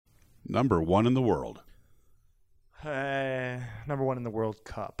Number one in the world. Number one in the World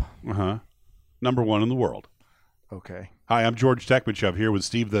Cup. Number one in the world. Okay. Hi, I'm George Tekmitchov here with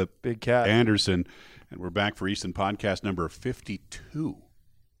Steve the Big Cat Anderson, and we're back for Easton podcast number 52,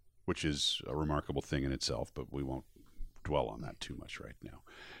 which is a remarkable thing in itself, but we won't dwell on that too much right now.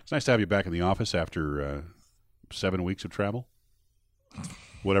 It's nice to have you back in the office after 7 weeks of travel.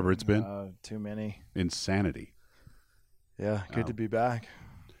 Whatever it's been. Too many. Insanity. Yeah, good to be back.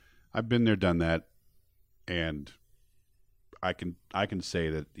 I've been there, done that, and I can say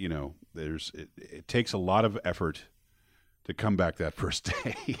that, you know, it takes a lot of effort to come back that first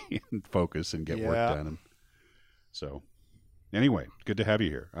day and focus and get work done. And so anyway, good to have you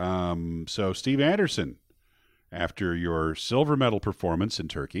here. So Steve Anderson, after your silver medal performance in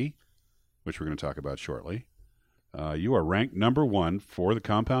Turkey, which we're going to talk about shortly, you are ranked number one for the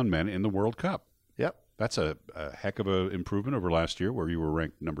compound men in the World Cup. Yep. That's a heck of an improvement over last year where you were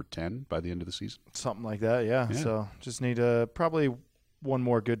ranked number 10 by the end of the season. Something like that, yeah. So just need probably one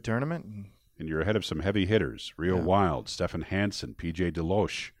more good tournament. And you're ahead of some heavy hitters. Rio Wild, Stefan Hansen, PJ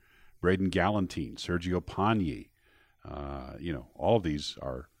Deloche, Braden Galantine, Sergio Pagni. All of these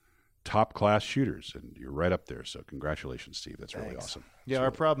are top-class shooters, and you're right up there. So congratulations, Steve. That's really awesome. Yeah, our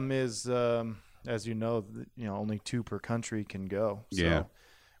problem is, as you know, only 2 per country can go. So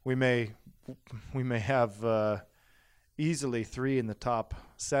we may have easily 3 in the top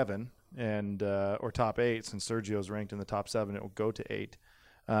 7 and or top 8. Since Sergio's ranked in the top 7, it will go to 8.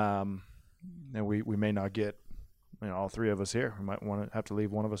 And we may not get all 3 of us here. We might have to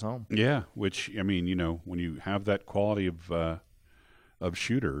leave one of us home. Yeah, which, I mean, when you have that quality of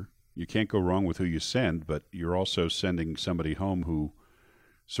shooter, you can't go wrong with who you send, but you're also sending somebody home who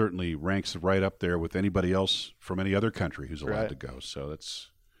certainly ranks right up there with anybody else from any other country who's allowed to go. So that's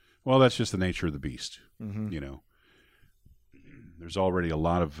just the nature of the beast. Mm-hmm. There's already a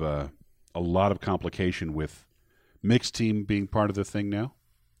lot of complication with mixed team being part of the thing now.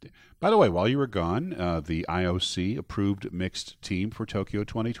 By the way, while you were gone, the IOC approved mixed team for Tokyo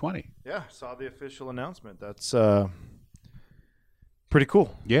 2020. Yeah, saw the official announcement. That's pretty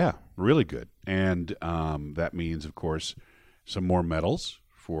cool. Yeah, really good. And that means, of course, some more medals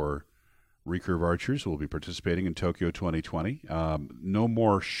for recurve archers who will be participating in Tokyo 2020. No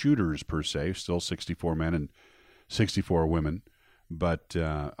more shooters per se, still 64 men and 64 women, but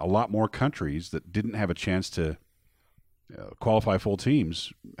a lot more countries that didn't have a chance to qualify full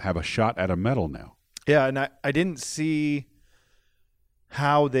teams have a shot at a medal now. Yeah, and I didn't see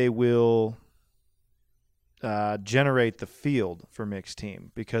how they will generate the field for mixed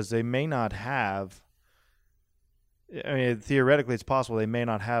team, because they may not have – I mean, theoretically it's possible they may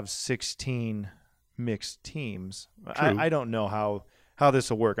not have 16 mixed teams. I don't know how this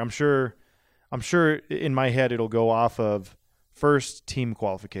will work. I'm sure in my head it'll go off of first team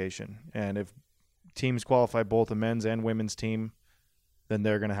qualification, and if teams qualify both a men's and women's team, then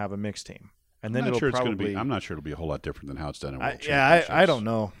they're going to have a mixed team. And then I'm not sure it'll be a whole lot different than how it's done in World Championships. I don't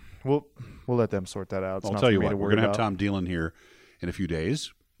know. We'll let them sort that out. I'll tell you what, we're going to have Tom Dielan here in a few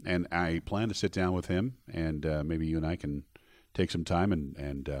days, and I plan to sit down with him, and maybe you and I can take some time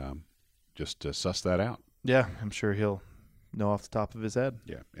and just suss that out. Yeah, I'm sure he'll know off the top of his head.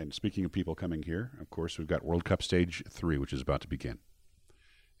 Yeah, and speaking of people coming here, of course, we've got World Cup Stage 3, which is about to begin.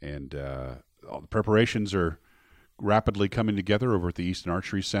 And all the preparations are rapidly coming together over at the Easton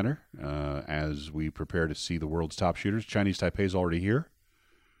Archery Center as we prepare to see the world's top shooters. Chinese Taipei is already here,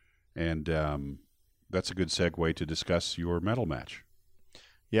 and that's a good segue to discuss your medal match.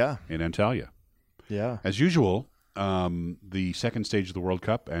 Yeah, in Antalya. Yeah, as usual, the second stage of the World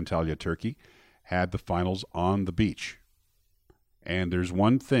Cup, Antalya, Turkey, had the finals on the beach. And there's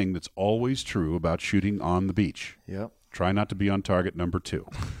one thing that's always true about shooting on the beach. Yep. Try not to be on target number 2.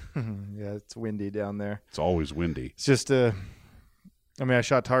 Yeah, it's windy down there. It's always windy. It's just I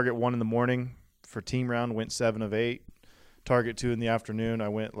shot target 1 in the morning for team round, went 7 of 8. Target 2 in the afternoon, I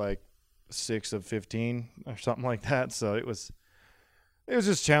went like 6 of 15 or something like that. So it was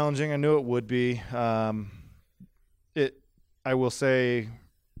just challenging. I knew it would be. I will say,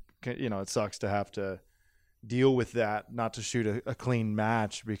 it sucks to have to deal with that, not to shoot a clean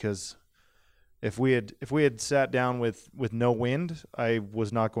match, because if we had sat down with no wind, I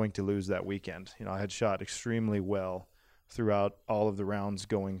was not going to lose that weekend. I had shot extremely well throughout all of the rounds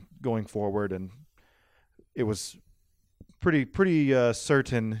going forward, and it was pretty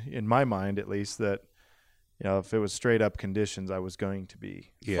certain in my mind, at least, that if it was straight up conditions, I was going to be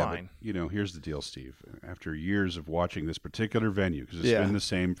fine. But, here's the deal, Steve. After years of watching this particular venue, because it's been the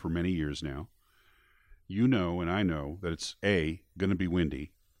same for many years now, and I know that it's A, going to be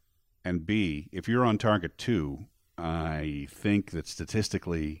windy, and B, if you're on target 2, I think that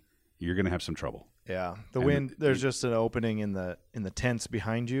statistically you're going to have some trouble. Yeah, the wind. There's just an opening in the tents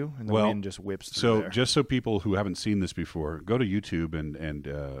behind you, and the wind just whips through So there. just so people who haven't seen this before, go to YouTube and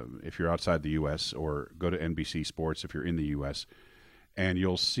if you're outside the U.S. or go to NBC Sports if you're in the U.S. and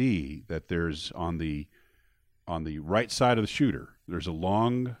you'll see that there's on the right side of the shooter, there's a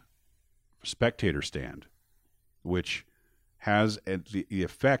long spectator stand, which has the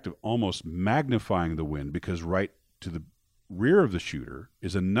effect of almost magnifying the wind, because right to the rear of the shooter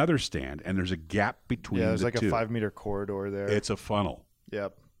is another stand, and there's a gap between the two. Yeah, there's like a 5-meter corridor there. It's a funnel.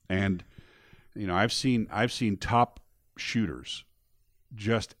 Yep. And I've seen top shooters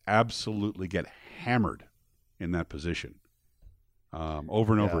just absolutely get hammered in that position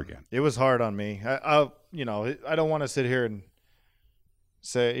over and over again. It was hard on me. I don't want to sit here and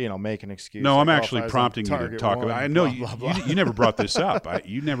say, make an excuse. No, I'm actually prompting you to talk about. I know you never brought this up.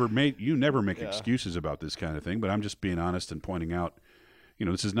 You never make excuses about this kind of thing. But I'm just being honest and pointing out,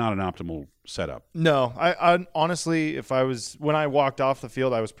 this is not an optimal setup. No, I honestly, when I walked off the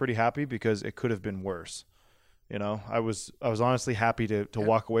field, I was pretty happy because it could have been worse. I was honestly happy to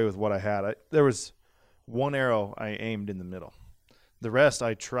walk away with what I had. There was one arrow I aimed in the middle. The rest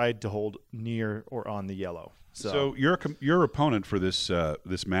I tried to hold near or on the yellow. So your opponent for this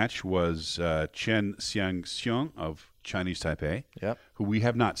match was Chen Xiangxiong of Chinese Taipei, who we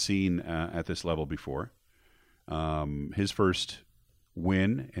have not seen at this level before. His first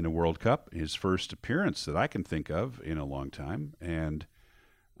win in a World Cup, his first appearance that I can think of in a long time, and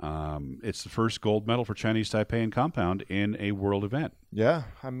it's the first gold medal for Chinese Taipei in compound in a world event. Yeah,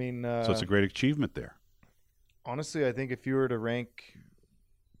 I mean, so it's a great achievement there. Honestly, I think if you were to rank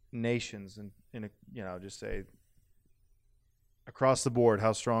nations and just say across the board,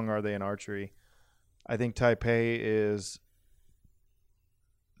 how strong are they in archery? I think Taipei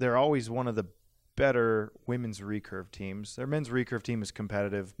they're always one of the better women's recurve teams. Their men's recurve team is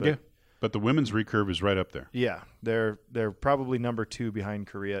competitive, but the women's recurve is right up there. Yeah, they're probably number 2 behind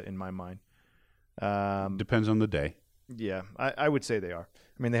Korea in my mind. Depends on the day. Yeah, I would say they are.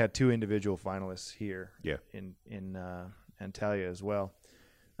 I mean, they had 2 individual finalists here. Yeah. in Antalya as well.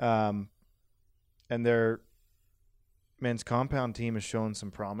 And their men's compound team has shown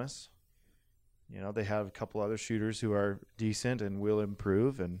some promise. They have a couple other shooters who are decent and will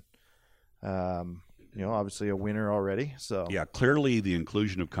improve, and obviously a winner already. So yeah, clearly the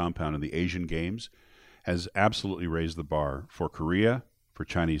inclusion of compound in the Asian Games has absolutely raised the bar for Korea, for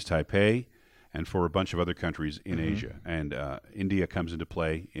Chinese Taipei, and for a bunch of other countries in Asia. And India comes into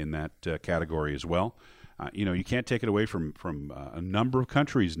play in that category as well. You can't take it away from a number of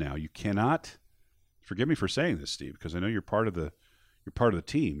countries now. You cannot. Forgive me for saying this, Steve, because I know you're part of the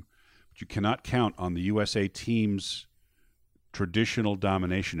team, but you cannot count on the USA team's traditional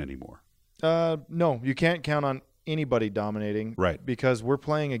domination anymore. No, you can't count on anybody dominating, right? Because we're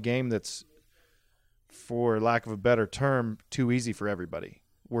playing a game that's, for lack of a better term, too easy for everybody.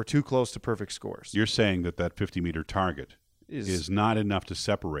 We're too close to perfect scores. You're saying that 50-meter target is not enough to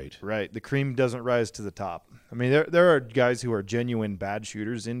separate. Right. The cream doesn't rise to the top. I mean, there are guys who are genuine bad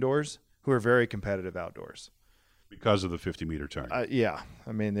shooters indoors who are very competitive outdoors. Because of the 50-meter target. Yeah.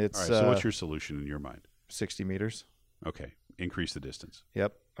 I mean, it's... All right, so what's your solution in your mind? 60 meters. Okay. Increase the distance.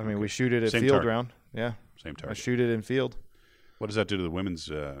 Yep. I mean, we shoot it at field target. Round. Yeah. Same target. I shoot it in field. What does that do to the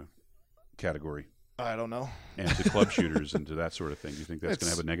women's category? I don't know. And to club shooters and to that sort of thing. Do you think that's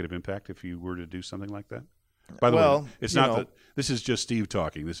going to have a negative impact if you were to do something like that? By the way, it's not that this is just Steve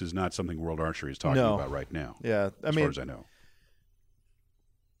talking. This is not something World Archery is talking about right now. Yeah. As far as I know.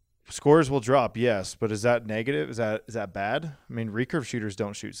 Scores will drop, yes, but is that negative? Is that bad? I mean, recurve shooters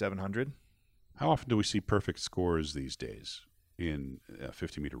don't shoot 700. How often do we see perfect scores these days in a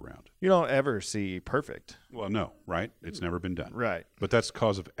 50-meter round? You don't ever see perfect. Well, no, right? It's never been done. Right. But that's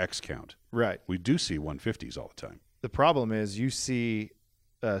because of X count. Right. We do see 150s all the time. The problem is you see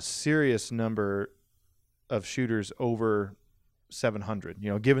a serious number of shooters over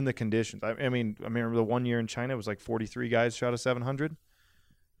 700, given the conditions. I remember the one year in China, it was like 43 guys shot a 700.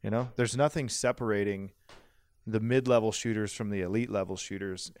 There's nothing separating the mid-level shooters from the elite level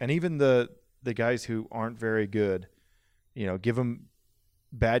shooters. And even the guys who aren't very good, give them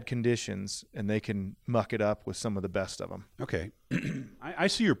bad conditions and they can muck it up with some of the best of them. Okay. I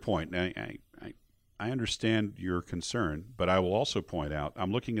see your point. I understand your concern, but I will also point out,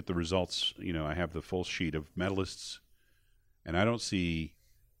 I'm looking at the results. I have the full sheet of medalists, and I don't see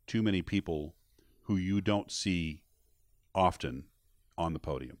too many people who you don't see often on the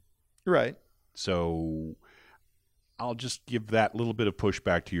podium. Right. So I'll just give that little bit of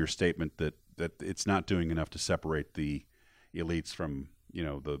pushback to your statement that it's not doing enough to separate the elites from,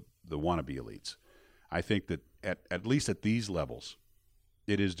 the wannabe elites. I think that at least at these levels,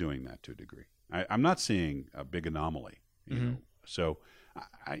 It is doing that to a degree. I'm not seeing a big anomaly. You know? So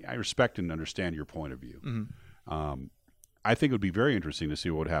I respect and understand your point of view. I think it would be very interesting to see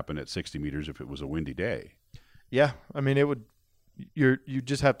what would happen at 60 meters if it was a windy day. Yeah, I mean, it would. You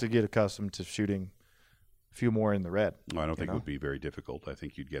just have to get accustomed to shooting a few more in the red. Well, I don't think it would be very difficult. I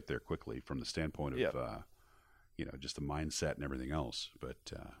think you'd get there quickly from the standpoint of just the mindset and everything else.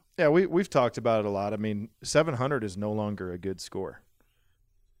 But yeah, we've talked about it a lot. I mean, 700 is no longer a good score.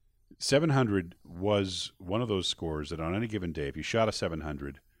 700 was one of those scores that on any given day, if you shot a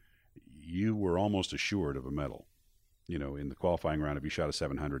 700, you were almost assured of a medal. You know, in the qualifying round, if you shot a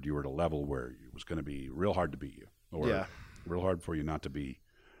 700, you were at a level where it was going to be real hard to beat you, or real hard for you not to be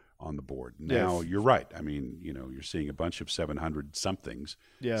on the board. Now, you're right. I mean, you know, you're seeing a bunch of 700 somethings.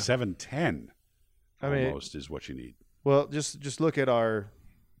 Yeah. 710 almost is what you need. Well, just look at our...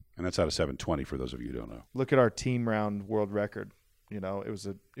 And that's out of 720 for those of you who don't know. Look at our team round world record. You know, it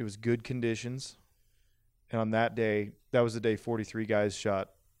was good conditions. And on that day, that was the day 43 guys shot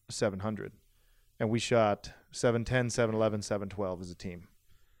 700. And we shot 710, 711, 712 as a team.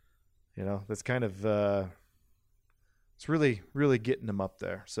 You know, that's kind of it's really, really getting them up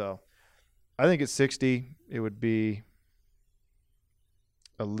there. So I think at 60, it would be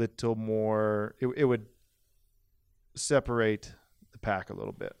a little more, it would separate the pack a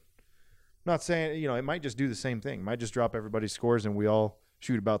little bit. I'm not saying, you know, it might just do the same thing. It might just drop everybody's scores and we all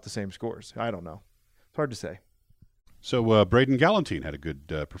shoot about the same scores. I don't know. It's hard to say. So Braden Galantine had a good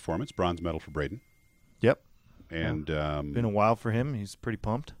performance, bronze medal for Braden. Yep. And been a while for him. He's pretty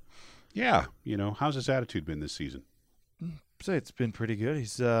pumped. Yeah. You know, how's his attitude been this season? I'd say it's been pretty good.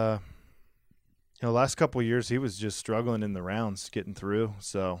 He's, last couple of years he was just struggling in the rounds, getting through.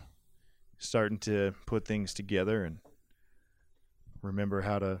 So starting to put things together and remember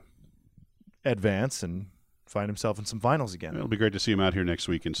how to advance and find himself in some finals again. It'll be great to see him out here next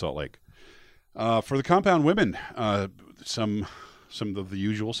week in Salt Lake. For the compound women, some of the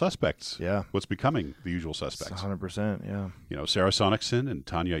usual suspects. Yeah. What's becoming the usual suspects. 100%, yeah. You know, Sarah Sonicson and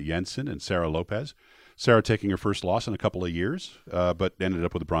Tanya Jensen and Sarah Lopez. Sarah taking her first loss in a couple of years, but ended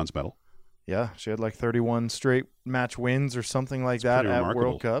up with a bronze medal. Yeah, she had like 31 straight match wins or something like that at remarkable.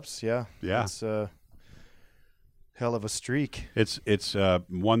 World Cups. Yeah. Yeah. It's a hell of a streak. It's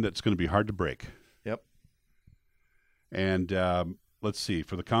one that's going to be hard to break. Yep. And let's see.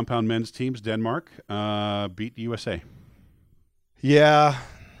 For the compound men's teams, Denmark beat USA. Yeah,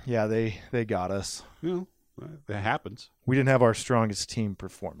 they got us. You know, that happens. We didn't have our strongest team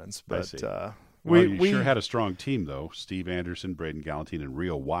performance, but we sure had a strong team, though. Steve Anderson, Braden Galantine, and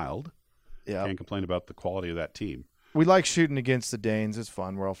Rio Wild. Yeah. Can't complain about the quality of that team. We like shooting against the Danes. It's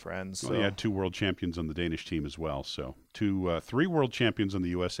fun. We're all friends. So. Well, you had 2 world champions on the Danish team as well. So 3 world champions on the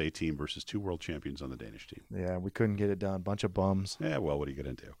USA team versus 2 world champions on the Danish team. Yeah, we couldn't get it done. Bunch of bums. Yeah, well, what are you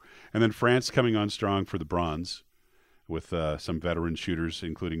going to do? And then France coming on strong for the bronze with some veteran shooters,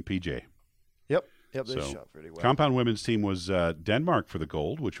 including PJ. Yep, they shot pretty well. Compound women's team was Denmark for the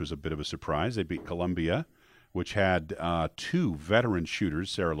gold, which was a bit of a surprise. They beat Colombia, which had 2 veteran shooters,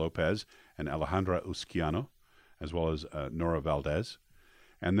 Sarah Lopez and Alejandra Usquiano, as well as Nora Valdez.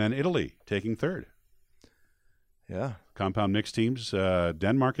 And then Italy taking third. Yeah. Compound mixed teams,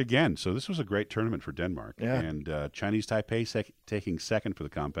 Denmark again. So this was a great tournament for Denmark. Yeah. And Chinese Taipei taking second for the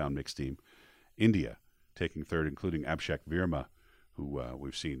compound mixed team. India taking third, including Abhishek Virma, who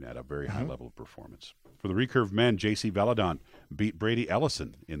we've seen at a very high level of performance. For the recurve men, J.C. Valadon beat Brady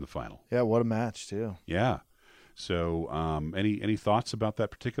Ellison in the final. Yeah, what a match, too. Yeah. So any thoughts about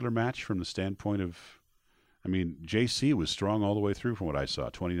that particular match from the standpoint of, I mean, J.C. was strong all the way through from what I saw,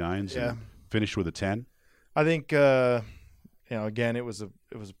 29s and finished with a 10. I think, again, it was a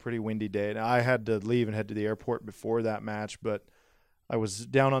pretty windy day. And I had to leave and head to the airport before that match, but I was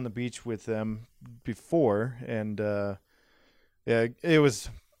down on the beach with them before, and it was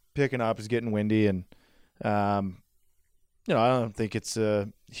picking up. It was getting windy, and I don't think it's a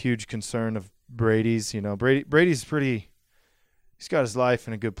huge concern of Brady's. You know, Brady's pretty. He's got his life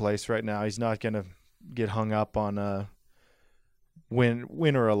in a good place right now. He's not going to get hung up on a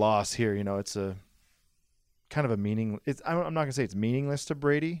win or a loss here. You know, it's a kind of a meaning. I'm not going to say it's meaningless to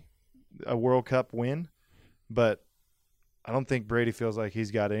Brady, a World Cup win, but I don't think Brady feels like he's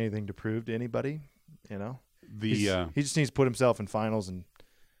got anything to prove to anybody. You know, he just needs to put himself in finals and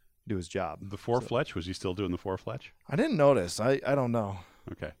do his job. The four-fletch, was he still doing the four-fletch? I didn't notice. I don't know.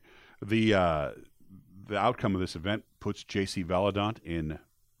 Okay. The outcome of this event puts J.C. Valadon in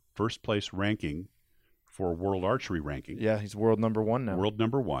first place ranking for World Archery ranking. Yeah, he's world number 1 now. World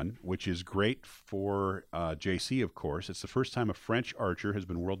number 1, which is great for J.C., of course. It's the first time a French archer has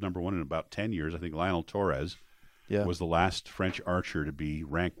been world number 1 in about 10 years. I think Lionel Torres was the last French archer to be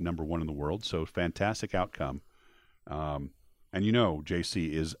ranked number 1 in the world. So fantastic outcome. And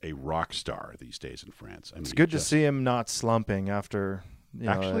JC is a rock star these days in France. I mean, it's good to see him not slumping after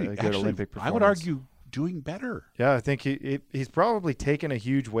a good Olympic performance. I would argue doing better. Yeah, I think he's probably taken a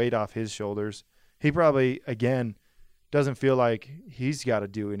huge weight off his shoulders. He probably, again, doesn't feel like he's got to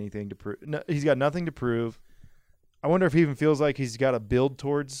do anything to prove. No, he's got nothing to prove. I wonder if he even feels like he's got to build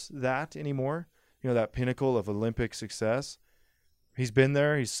towards that anymore, that pinnacle of Olympic success. He's been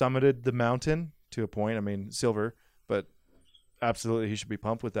there. He's summited the mountain to a point. I mean, silver, but absolutely he should be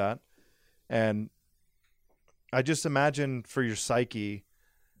pumped with that. And I just imagine for your psyche,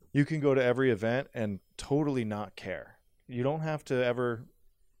 you can go to every event and totally not care. You don't have to ever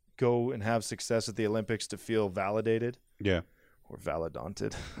go and have success at the Olympics to feel validated. Yeah. Or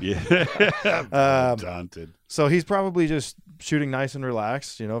validaunted. Yeah. Validaunted. So he's probably just shooting nice and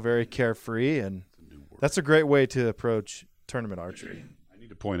relaxed, very carefree. And that's a great way to approach tournament archery. I need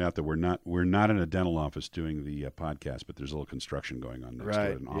to point out that we're not in a dental office doing the podcast, but there's a little construction going on next door.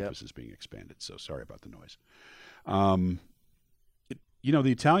 An office is being expanded. So sorry about the noise.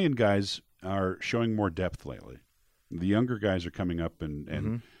 The Italian guys are showing more depth lately. The younger guys are coming up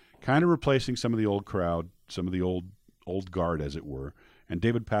and kind of replacing some of the old crowd, some of the old guard, as it were. And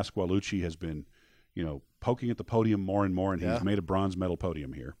David Pasqualucci has been, poking at the podium more and more, and he's made a bronze medal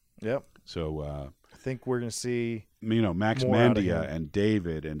podium here. Yep. So I think we're going to see, Max Mandia and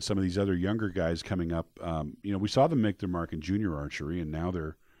David and some of these other younger guys coming up. We saw them make their mark in junior archery, and now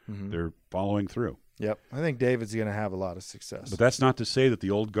they're following through. Yep. I think David's going to have a lot of success. But that's not to say that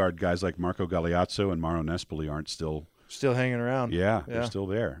the old guard guys like Marco Galeazzo and Mauro Nespoli aren't still hanging around. Yeah, they're still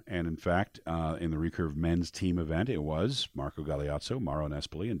there. And in fact, in the recurve men's team event, it was Marco Galeazzo, Mauro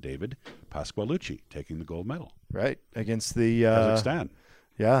Nespoli, and David Pasqualucci taking the gold medal. Right, against the Kazakhstan.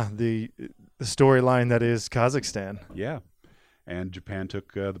 Yeah, the storyline that is Kazakhstan. Yeah, and Japan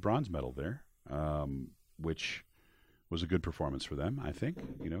took the bronze medal there, which was a good performance for them, I think.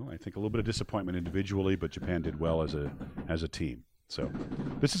 I think a little bit of disappointment individually, but Japan did well as a team. So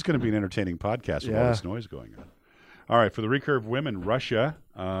this is going to be an entertaining podcast with all this noise going on. All right, for the recurve women, Russia,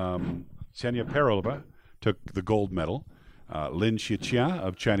 Ksenia Perolova took the gold medal. Lin Xiqia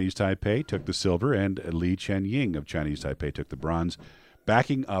of Chinese Taipei took the silver, and Li Chenying of Chinese Taipei took the bronze,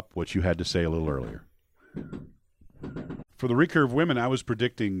 backing up what you had to say a little earlier. For the recurve women, I was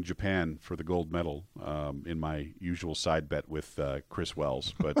predicting Japan for the gold medal in my usual side bet with Chris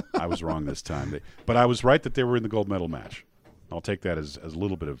Wells, but I was wrong this time. But I was right that they were in the gold medal match. I'll take that as a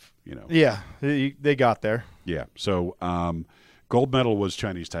little bit of, Yeah, they got there. Yeah. So gold medal was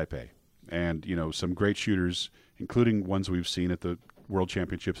Chinese Taipei. And, some great shooters, including ones we've seen at the World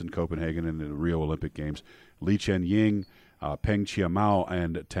Championships in Copenhagen and the Rio Olympic Games. Li Chenying, Peng Chiamao,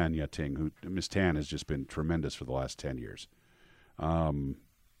 and Tan Yating, who Miss Tan has just been tremendous for the last 10 years.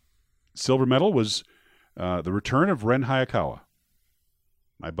 Silver medal was the return of Ren Hayakawa.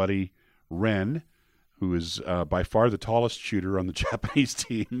 My buddy Ren, who is by far the tallest shooter on the Japanese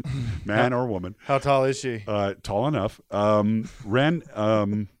team, man or woman. How tall is she? Tall enough. Ren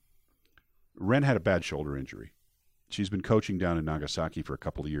had a bad shoulder injury. She's been coaching down in Nagasaki for a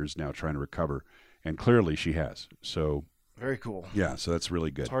couple of years now, trying to recover, and clearly she has. So very cool. Yeah, so that's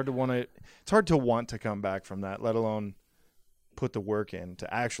really good. It's hard to want to come back from that, let alone put the work in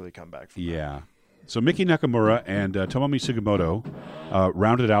to actually come back from that. Yeah. So Miki Nakamura and Tomomi Sugimoto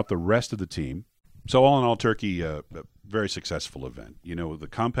rounded out the rest of the team. So all in all, Turkey, a very successful event. The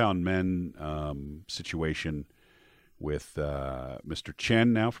compound men situation with Mr.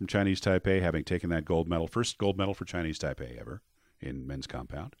 Chen now from Chinese Taipei having taken that gold medal, first gold medal for Chinese Taipei ever in men's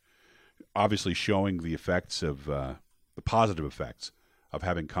compound. Obviously showing the effects of the positive effects of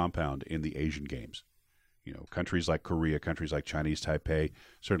having compound in the Asian Games. Countries like Korea, countries like Chinese Taipei,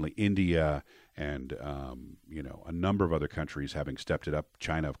 certainly India, and a number of other countries having stepped it up.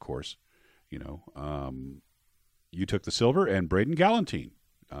 China, of course. You took the silver, and Braden Galantine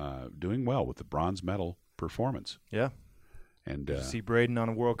doing well with the bronze medal performance. Yeah. And you see Braden on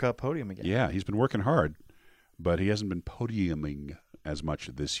a World Cup podium again. Yeah, he's been working hard, but he hasn't been podiuming as much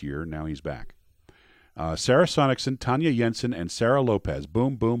this year. Now he's back. Sarah Sonicson, Tanya Jensen, and Sarah Lopez.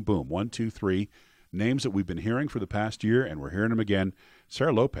 Boom, boom, boom. 1, 2, 3. Names that we've been hearing for the past year, and we're hearing them again.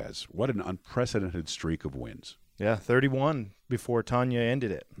 Sarah Lopez, what an unprecedented streak of wins. Yeah, 31 before Tanya ended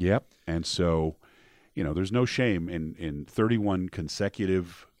it. Yep. And so, there's no shame in 31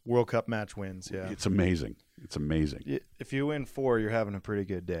 consecutive World Cup match wins. Yeah. It's amazing. It's amazing. If you win 4, you're having a pretty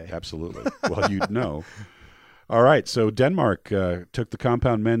good day. Absolutely. Well, you'd know. All right. So Denmark took the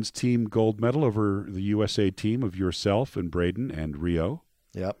compound men's team gold medal over the USA team of yourself and Braden and Rio.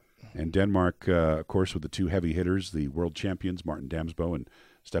 Yep. And Denmark, of course, with the two heavy hitters, the world champions, Martin Damsbo and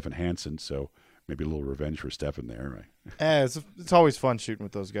Stefan Hansen. So maybe a little revenge for Stefan there, right? It's always fun shooting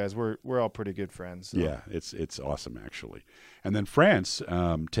with those guys. We're all pretty good friends. So. Yeah, it's awesome, actually. And then France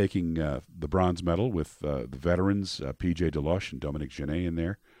taking the bronze medal with the veterans, P.J. Deloche and Dominique Genet in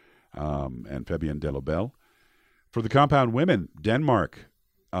there, and Fabienne Delobel. For the compound women, Denmark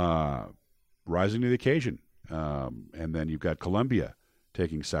rising to the occasion. And then you've got Colombia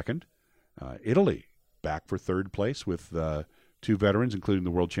taking second. Italy back for third place with two veterans, including the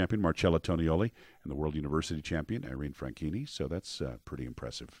world champion Marcella Tonioli and the world university champion Irene Franchini. So that's a pretty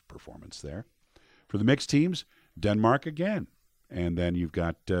impressive performance there. For the mixed teams, Denmark again. And then you've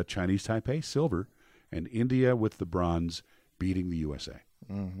got Chinese Taipei, silver, and India with the bronze beating the USA.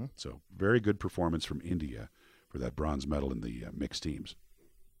 Mm-hmm. So very good performance from India for that bronze medal in the mixed teams.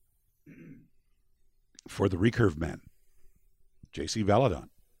 For the recurve men, J.C. Valadon.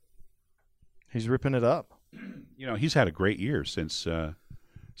 He's ripping it up. You know, he's had a great year since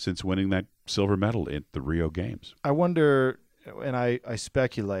winning that silver medal at the Rio Games. I wonder, and I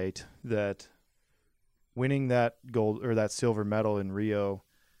speculate that winning that gold or that silver medal in Rio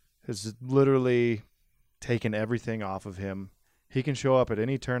has literally taken everything off of him. He can show up at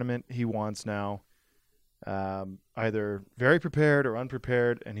any tournament he wants now, either very prepared or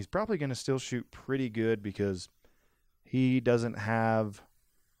unprepared, and he's probably going to still shoot pretty good because he doesn't have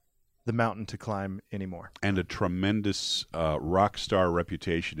the mountain to climb anymore. And a tremendous rock star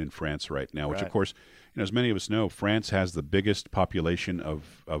reputation in France right now, which, of course, you know, as many of us know, France has the biggest population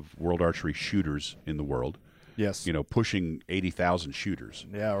of world archery shooters in the world. Yes. You know, pushing 80,000 shooters.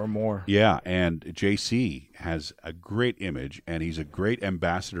 Yeah, or more. Yeah, and JC has a great image, and he's a great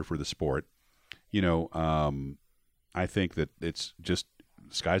ambassador for the sport. You know, I think that it's just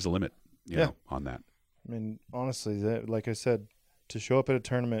sky's the limit, you know, on that. I mean, honestly, like I said, to show up at a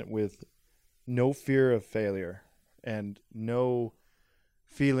tournament with no fear of failure and no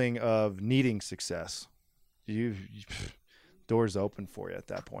feeling of needing success, doors open for you at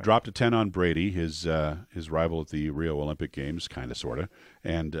that point. Dropped a 10 on Brady, his rival at the Rio Olympic Games, kind of, sort of,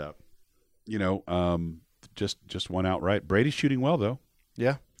 and you know, just won outright. Brady's shooting well though.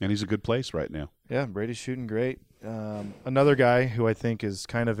 Yeah, and he's a good place right now. Yeah, Brady's shooting great. Another guy who I think is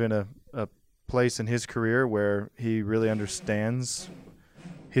kind of in a place in his career where he really understands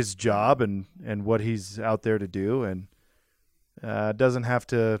his job and what he's out there to do, and doesn't have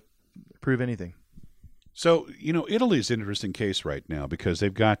to prove anything. So, you know, Italy's an interesting case right now because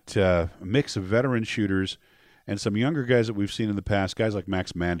they've got a mix of veteran shooters and some younger guys that we've seen in the past, guys like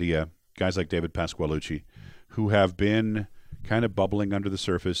Max Mandia, guys like David Pasqualucci, who have been kind of bubbling under the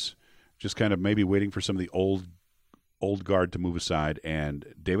surface, just kind of maybe waiting for some of the old guard to move aside,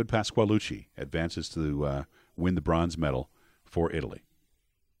 and David Pasqualucci advances to win the bronze medal for Italy.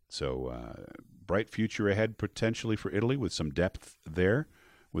 So bright future ahead potentially for Italy with some depth there,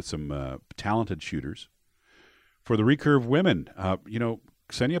 with some talented shooters. For the recurve women, you know,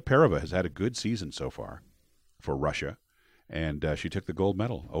 Ksenia Pereva has had a good season so far for Russia, and she took the gold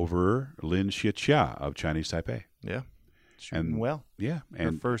medal over Lin Xiaoqia of Chinese Taipei. Yeah, shooting well. Yeah,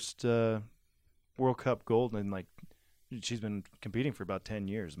 and her first World Cup gold in she's been competing for about 10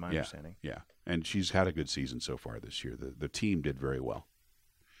 years, my understanding. Yeah, and she's had a good season so far this year. The team did very well,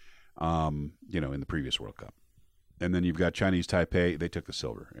 you know, in the previous World Cup. And then you've got Chinese Taipei. They took the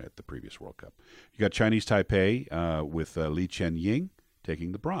silver at the previous World Cup. You got Chinese Taipei with Li Chen Ying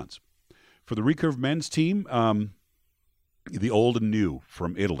taking the bronze. For the recurve men's team, the old and new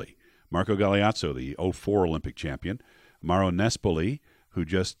from Italy, Marco Galeazzo, the 2004 Olympic champion, Mauro Nespoli, who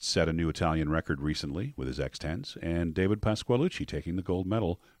just set a new Italian record recently with his X10s, and David Pasqualucci taking the gold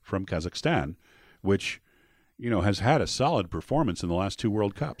medal from Kazakhstan, which, you know, has had a solid performance in the last two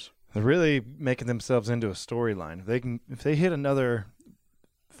World Cups. They're really making themselves into a storyline. If they hit another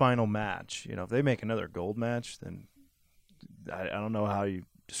final match, you know, if they make another gold match, then I don't know how you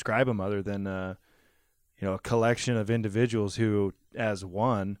describe them other than you know, a collection of individuals who, as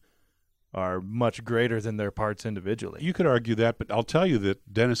one, are much greater than their parts individually. You could argue that, but I'll tell you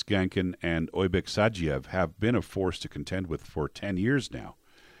that Denis Gankin and Oybek Sagiev have been a force to contend with for 10 years now.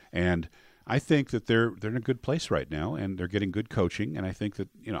 And I think that they're in a good place right now, and they're getting good coaching. And I think that,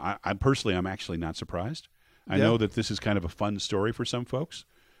 you know, I personally, I'm actually not surprised. I know that this is kind of a fun story for some folks,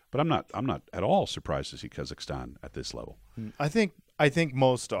 but I'm not at all surprised to see Kazakhstan at this level. I think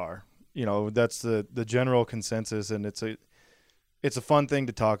most are. You know, that's the general consensus, and it's a fun thing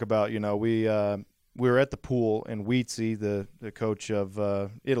to talk about. You know, we were at the pool, and Weetzy, the coach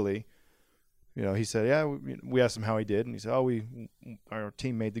of Italy, you know, he said, yeah, we asked him how he did, and he said, our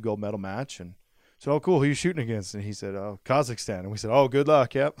team made the gold medal match, and said, "Oh, cool. Who are you shooting against?" And he said, "Oh, Kazakhstan." And we said, "Oh, good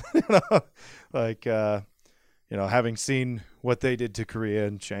luck." Yep. Like, having seen what they did to Korea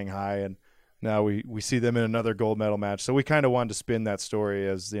and Shanghai, and now we see them in another gold medal match. So we kind of wanted to spin that story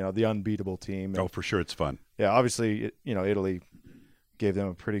as, the unbeatable team. And, for sure. It's fun. yeah, obviously, Italy gave them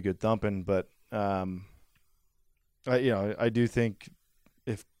a pretty good thumping, but, I do think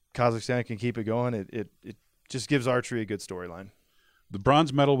if Kazakhstan can keep it going, it just gives archery a good storyline. The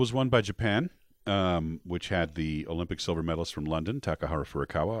bronze medal was won by Japan, which had the Olympic silver medalist from London, Takahara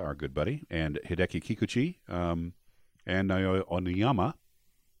Furukawa, our good buddy, and Hideki Kikuchi, and Naoya Oniyama,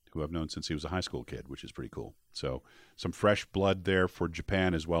 who I've known since he was a high school kid, which is pretty cool. So some fresh blood there for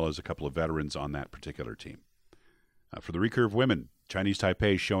Japan, as well as a couple of veterans on that particular team. For the recurve women, Chinese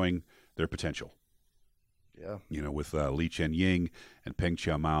Taipei showing their potential. Yeah. With Li Chen-ying and Peng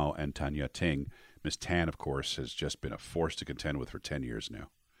Qiao-mao and Tanya Ting. Miss Tan, of course, has just been a force to contend with for 10 years now.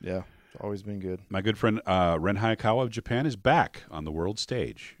 Yeah, it's always been good. My good friend Ren Hayakawa of Japan is back on the world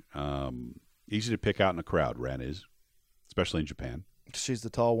stage. Easy to pick out in a crowd, Ren is, especially in Japan. She's the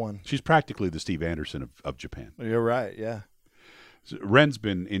tall one. She's practically the Steve Anderson of Japan. You're right, yeah. So Ren's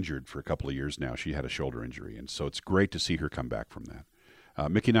been injured for a couple of years now. She had a shoulder injury, and so it's great to see her come back from that.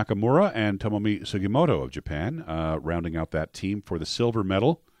 Miki Nakamura and Tomomi Sugimoto of Japan rounding out that team for the silver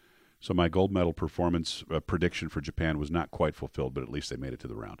medal. So my gold medal performance prediction for Japan was not quite fulfilled, but at least they made it to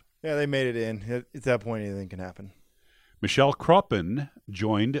the round. Yeah, they made it in. At that point, anything can happen. Michelle Kroppen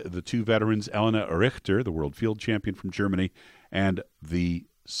joined the two veterans, Elena Richter, the world field champion from Germany, and the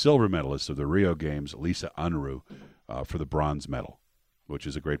silver medalist of the Rio Games, Lisa Unruh, for the bronze medal, which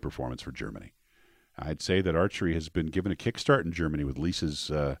is a great performance for Germany. I'd say that archery has been given a kickstart in Germany with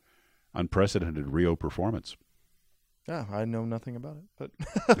Lisa's unprecedented Rio performance. Yeah, I know nothing about it. But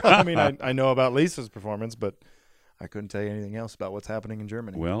I mean, I know about Lisa's performance, but I couldn't tell you anything else about what's happening in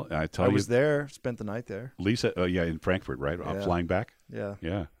Germany. Well, I was there, spent the night there. Lisa, in Frankfurt, right? Yeah. Flying back? Yeah.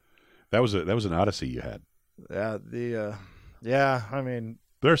 Yeah. That was an odyssey you had. Yeah, I mean,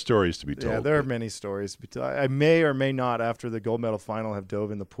 there are stories to be told. Yeah, there are many stories to be told. I may or may not, after the gold medal final, have dove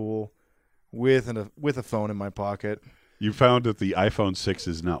in the pool with a phone in my pocket. You found that the iPhone 6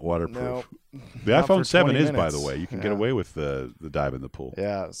 is not waterproof. No, the not iPhone 7 is, minutes. by the way. You can get away with the dive in the pool.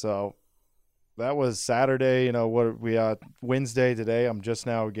 Yeah, so that was Saturday. Wednesday today. I'm just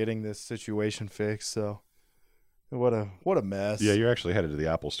now getting this situation fixed. So what a mess. Yeah, you're actually headed to the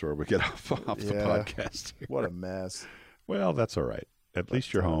Apple store. We get off the podcast here. What a mess. Well, that's all right. At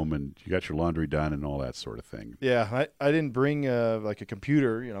least you're home and you got your laundry done and all that sort of thing. Yeah, I didn't bring a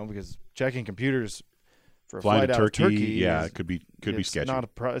computer, because checking computers for a flying flight to out of Turkey. Yeah, it could be sketchy.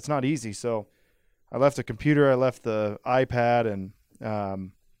 It's not easy. So I left a computer, I left the iPad, and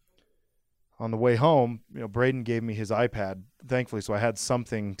on the way home, Braden gave me his iPad, thankfully, so I had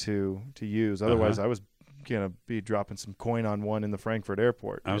something to use. Otherwise, I was gonna be dropping some coin on one in the Frankfurt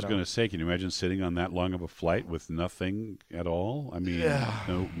airport. I was going to say, can you imagine sitting on that long of a flight with nothing at all? I mean,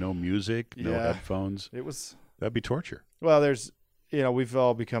 no music, no headphones. That'd be torture. Well, we've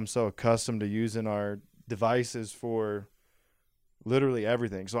all become so accustomed to using our devices for literally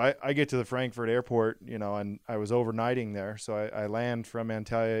everything. So I get to the Frankfurt airport, and I was overnighting there. So I land from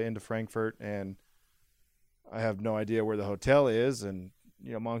Antalya into Frankfurt, and I have no idea where the hotel is, and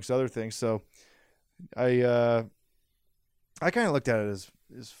amongst other things. So I kind of looked at it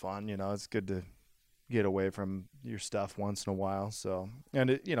as fun. It's good to get away from your stuff once in a while. So,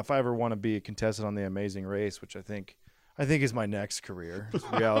 and if I ever want to be a contestant on The Amazing Race, which I think is my next career,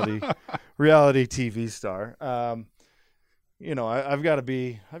 reality TV star. I've got to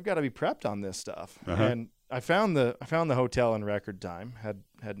be prepped on this stuff. And I found the hotel in record time.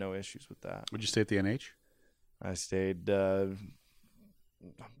 Had no issues with that. Would you stay at the NH? I stayed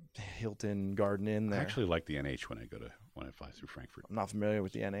Hilton Garden Inn there. I actually like the NH when I fly through Frankfurt. I'm not familiar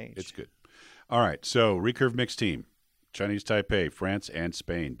with the NH. It's good. All right, so recurve mixed team, Chinese Taipei, France, and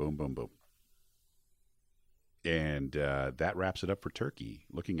Spain. Boom, boom, boom. And that wraps it up for Turkey.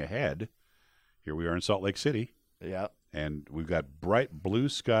 Looking ahead, here we are in Salt Lake City. Yeah. And we've got bright blue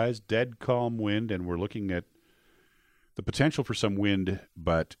skies, dead calm wind, and we're looking at the potential for some wind,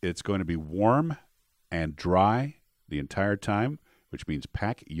 but it's going to be warm and dry the entire time, which means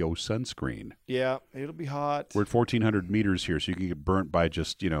pack yo sunscreen. Yeah, it'll be hot. We're at 1,400 meters here, so you can get burnt by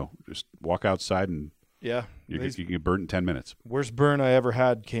just walk outside and you can get burnt in 10 minutes. Worst burn I ever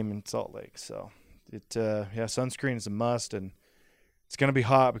had came in Salt Lake, so sunscreen is a must, and it's going to be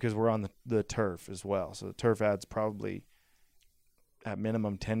hot because we're on the turf as well. So the turf adds probably at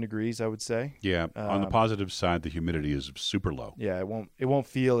minimum 10 degrees, I would say. Yeah, on the positive side, the humidity is super low. Yeah, it won't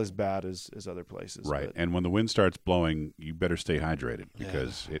feel as bad as other places. Right, and when the wind starts blowing, you better stay hydrated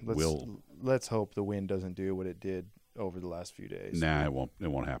because it will let's hope the wind doesn't do what it did over the last few days. Nah, it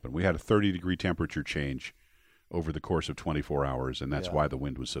won't happen. We had a 30-degree temperature change over the course of 24 hours, and that's why the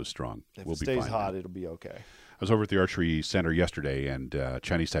wind was so strong. If we'll it be stays fine hot, now. it'll be okay. I was over at the Archery Center yesterday, and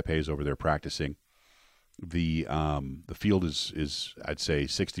Chinese Taipei is over there practicing. The field is I'd say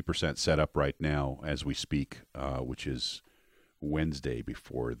 60% set up right now as we speak, which is Wednesday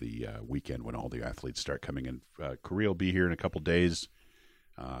before the weekend when all the athletes start coming in. Korea will be here in a couple days.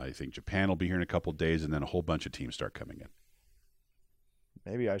 I think Japan will be here in a couple days, and then a whole bunch of teams start coming in.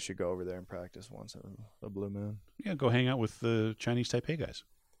 Maybe I should go over there and practice once in a blue moon. Yeah, go hang out with the Chinese Taipei guys.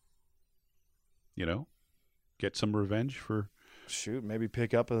 Get some revenge for... Shoot, maybe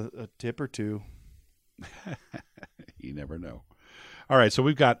pick up a tip or two. You never know. All right, so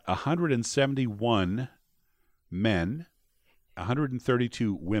we've got 171 men,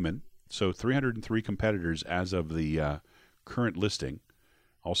 132 women, so 303 competitors as of the current listing,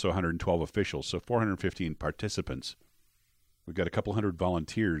 also 112 officials, so 415 participants. We've got a couple hundred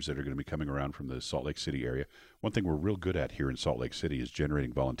volunteers that are going to be coming around from the Salt Lake City area. One thing we're real good at here in Salt Lake City is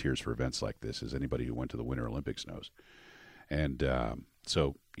generating volunteers for events like this, as anybody who went to the Winter Olympics knows. And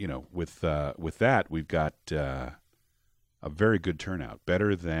so, with that, we've got a very good turnout,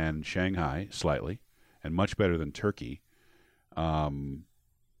 better than Shanghai slightly, and much better than Turkey.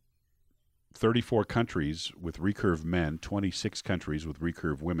 34 countries with recurve men, 26 countries with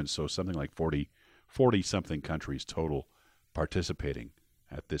recurve women, so something like 40-something countries total participating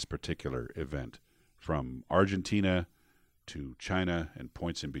at this particular event, from Argentina to China and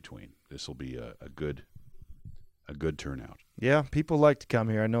points in between. This will be a good turnout. Yeah, people like to come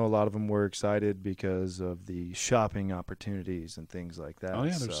here. I know a lot of them were excited because of the shopping opportunities and things like that. Oh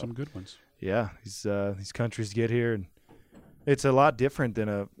yeah, there's some good ones. Yeah, these countries get here, and it's a lot different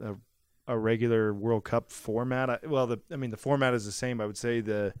than a regular World Cup format. The format is the same. I would say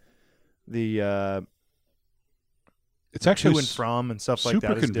the it's actually to and from and stuff like that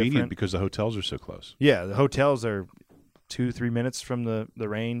super is convenient different. because the hotels are so close. Yeah, the hotels are 2-3 minutes from the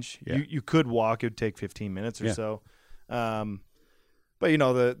range. Yeah. You could walk; it would take 15 minutes or so.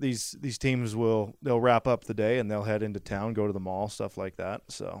 But these teams they'll wrap up the day and they'll head into town, go to the mall, stuff like that.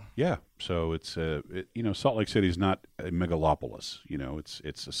 So yeah, so it's Salt Lake City is not a megalopolis.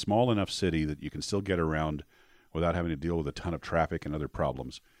 It's a small enough city that you can still get around without having to deal with a ton of traffic and other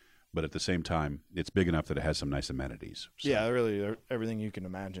problems. But at the same time, it's big enough that it has some nice amenities. So. Yeah, really, everything you can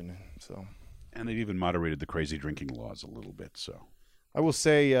imagine. So, and they've even moderated the crazy drinking laws a little bit. So I will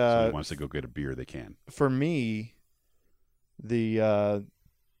say, somebody wants to go get a beer, they can. For me, the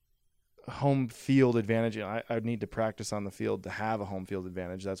home field advantage, I would need to practice on the field to have a home field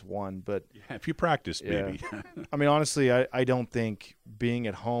advantage. That's one. But yeah, if you practice, maybe. I mean, honestly, I don't think being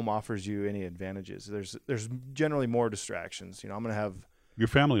at home offers you any advantages. There's generally more distractions. I'm going to have your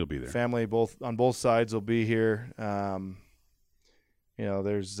family will be there. Family on both sides will be here.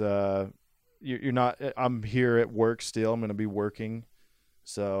 There's you're not. I'm here at work still. I'm going to be working,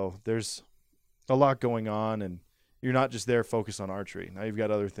 so there's a lot going on, and you're not just there focused on archery. Now you've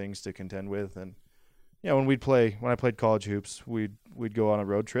got other things to contend with, and when I played college hoops, we'd go on a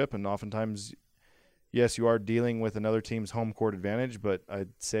road trip, and oftentimes, yes, you are dealing with another team's home court advantage, but I'd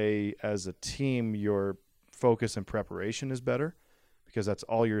say as a team, your focus and preparation is better, because that's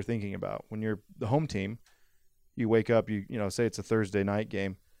all you're thinking about. When you're the home team, you wake up, say it's a Thursday night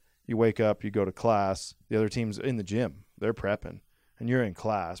game, you wake up, you go to class, the other team's in the gym, they're prepping, and you're in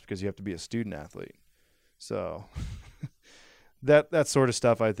class because you have to be a student athlete. So that sort of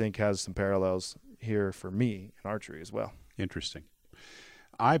stuff I think has some parallels here for me in archery as well. Interesting.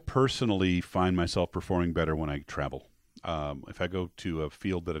 I personally find myself performing better when I travel. If I go to a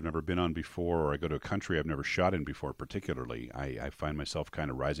field that I've never been on before, or I go to a country I've never shot in before particularly, I find myself kind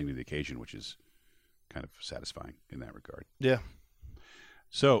of rising to the occasion, which is kind of satisfying in that regard. Yeah.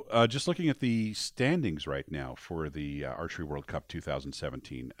 So just looking at the standings right now for the Archery World Cup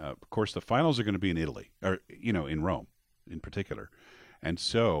 2017, of course, the finals are going to be in Italy, or, in Rome in particular. And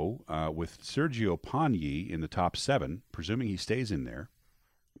so with Sergio Pagni in the top 7, presuming he stays in there,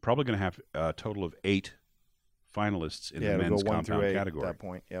 probably going to have a total of 8 finalists in the men's compound category. At that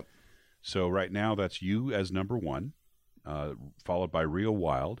point, yep. So right now that's you as number 1, followed by Rio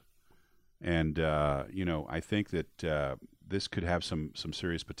Wild. And, I think that this could have some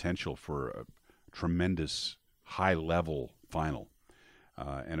serious potential for a tremendous high-level final.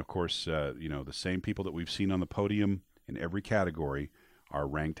 And, of course, the same people that we've seen on the podium in every category are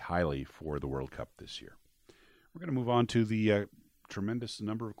ranked highly for the World Cup this year. We're going to move on to the tremendous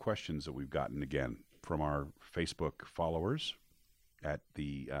number of questions that we've gotten, again, from our Facebook followers at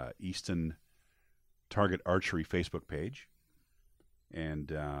the Easton Target Archery Facebook page.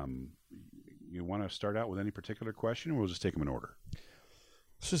 And you want to start out with any particular question, or we'll just take them in order?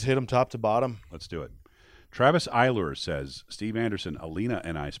 Let's just hit them top to bottom. Let's do it. Travis Eiler says, Steve Anderson, Alina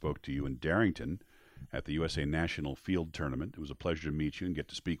and I spoke to you in Darrington at the USA National Field Tournament. It was a pleasure to meet you and get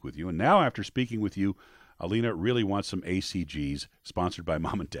to speak with you. And now after speaking with you, Alina really wants some ACGs sponsored by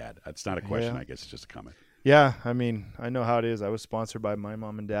Mom and Dad. That's not a question. I guess it's just a comment. Yeah, I mean, I know how it is. I was sponsored by my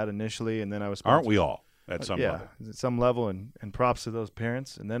mom and dad initially, and then I was sponsored. Aren't we all at some level? Yeah, at some level, and props to those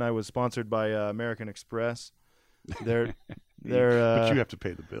parents. And then I was sponsored by American Express. They're but you have to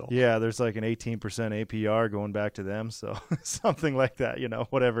pay the bill. Yeah, there's like an 18% APR going back to them, so something like that,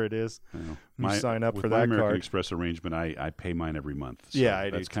 whatever it is. You sign up for that American card. Express arrangement, I pay mine every month. So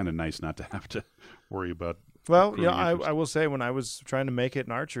yeah, that's kind of nice not to have to worry about. Well, I will say when I was trying to make it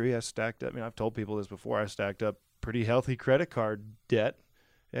in archery, I stacked up. I've told people this before. I stacked up pretty healthy credit card debt,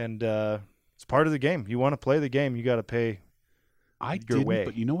 and it's part of the game. You want to play the game, you got to pay. I didn't,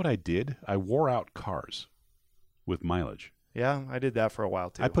 but you know what I did? I wore out cars with mileage. Yeah, I did that for a while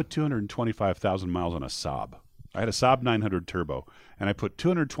too. I put 225,000 miles on a Saab. I had a Saab 900 turbo, and I put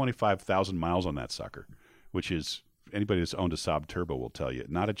 225,000 miles on that sucker, which is, anybody that's owned a Saab turbo will tell you,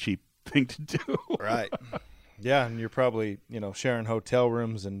 not a cheap thing to do. Right. Yeah, and you're probably, sharing hotel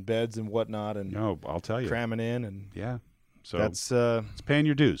rooms and beds and whatnot, and I'll tell you, cramming in, and yeah. So that's it's paying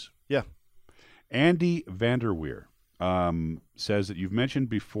your dues. Yeah. Andy Vanderweer says that you've mentioned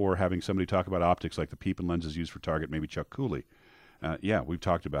before having somebody talk about optics like the peep and lenses used for target, maybe Chuck Cooley. Yeah, we've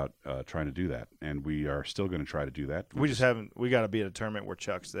talked about trying to do that, and we are still going to try to do that. We just haven't. We got to be at a tournament where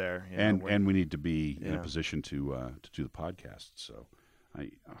Chuck's there, and we need to be in a position to do the podcast. So,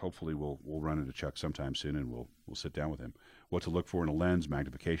 hopefully we'll run into Chuck sometime soon, and we'll sit down with him. What to look for in a lens,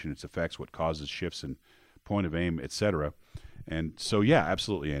 magnification, its effects, what causes shifts in point of aim, etc. And so, yeah,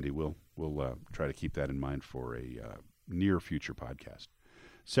 absolutely, Andy. We'll try to keep that in mind for a near future podcast.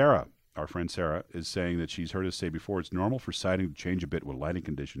 Sarah, our friend Sarah, is saying that she's heard us say before it's normal for sighting to change a bit when lighting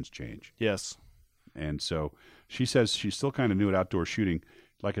conditions change. Yes. And so she says she's still kind of new at outdoor shooting.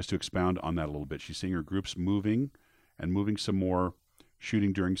 I'd like us to expound on that a little bit. She's seeing her groups moving some more,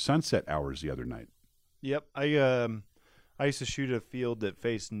 shooting during sunset hours the other night. Yep. I used to shoot a field that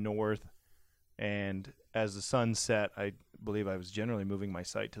faced north, and as the sun set, I believe I was generally moving my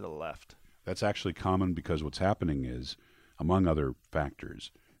sight to the left. That's actually common because what's happening is, among other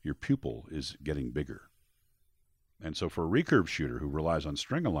factors, your pupil is getting bigger. And so for a recurve shooter who relies on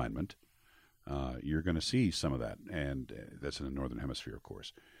string alignment, you're going to see some of that. And that's in the Northern Hemisphere, of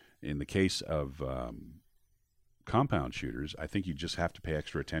course. In the case of compound shooters, I think you just have to pay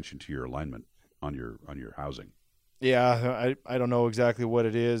extra attention to your alignment on your housing. Yeah, I don't know exactly what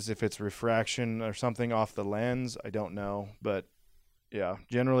it is. If it's refraction or something off the lens, I don't know. But, yeah,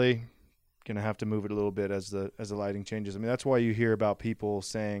 generally going to have to move it a little bit as the lighting changes. I mean, that's why you hear about people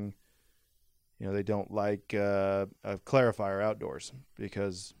saying, they don't like a clarifier outdoors,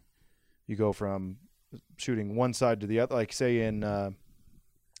 because you go from shooting one side to the other. Like say in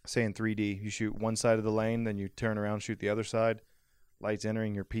 3D, you shoot one side of the lane, then you turn around, shoot the other side. Lights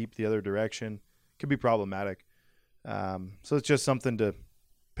entering your peep the other direction. Could be problematic. So it's just something to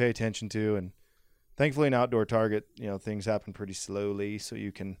pay attention to. And thankfully in outdoor target, things happen pretty slowly, so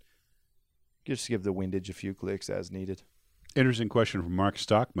you can just give the windage a few clicks as needed. Interesting question from Mark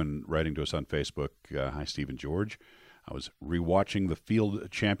Stockman writing to us on Facebook. Hi, Steve and George. I was rewatching the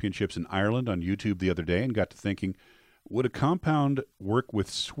Field Championships in Ireland on YouTube the other day and got to thinking, would a compound work with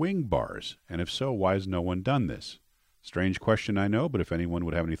swing bars? And if so, why has no one done this? Strange question, I know, but if anyone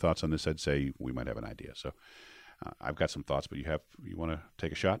would have any thoughts on this, I'd say we might have an idea. So I've got some thoughts, but you want to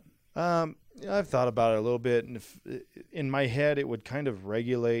take a shot? I've thought about it a little bit, and in my head it would kind of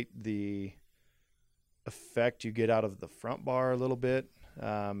regulate the effect you get out of the front bar a little bit.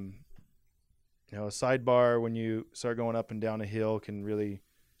 A sidebar when you start going up and down a hill can really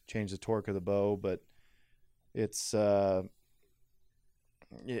change the torque of the bow, but it's not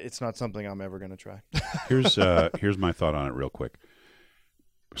something I'm ever going to try. Here's my thought on it real quick.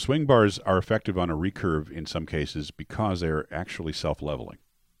 Swing bars are effective on a recurve in some cases because they're actually self-leveling.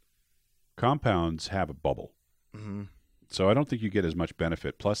 Compounds have a bubble. Mm-hmm. So I don't think you get as much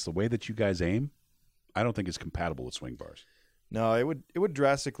benefit. Plus, the way that you guys aim, I don't think it's compatible with swing bars. No, it would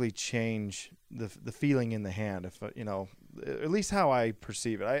drastically change the feeling in the hand, if at least how I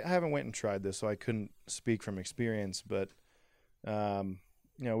perceive it. I haven't went and tried this, so I couldn't speak from experience, but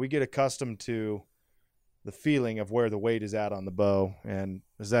we get accustomed to the feeling of where the weight is at on the bow, and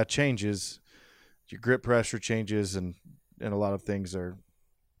as that changes, your grip pressure changes, and a lot of things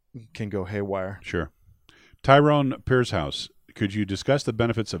can go haywire. Sure. Tyrone Piershouse, could you discuss the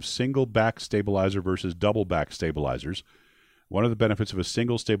benefits of single back stabilizer versus double back stabilizers? One of the benefits of a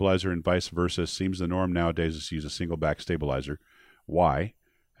single stabilizer and vice versa seems the norm nowadays is to use a single back stabilizer. Why?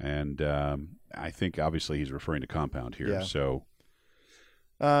 And I think obviously he's referring to compound here. Yeah. So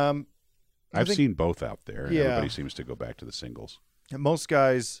I've seen both out there. And Yeah. everybody seems to go back to the singles. most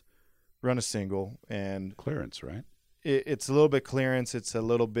guys run a single, and Clearance, right? it's a little bit clearance. It's a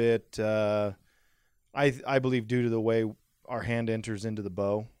little bit, I believe, due to the way our hand enters into the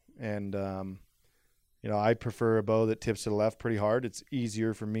bow. And, I prefer a bow that tips to the left pretty hard. It's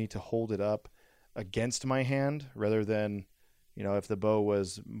easier for me to hold it up against my hand rather than, if the bow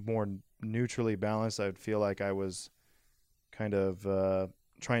was more neutrally balanced, I would feel like I was kind of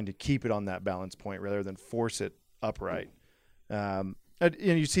trying to keep it on that balance point rather than force it upright. And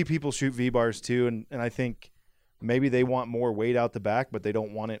you see people shoot V-bars too, and I think maybe they want more weight out the back, but they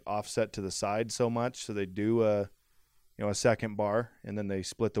don't want it offset to the side so much, so they do a second bar, and then they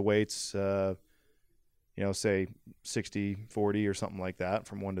split the weights, say 60-40 or something like that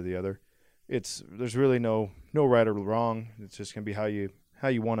from one to the other. There's really no right or wrong. It's just gonna be how you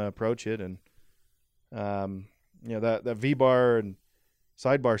want to approach it, and that V-bar and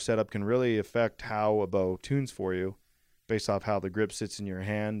sidebar setup can really affect how a bow tunes for you, based off how the grip sits in your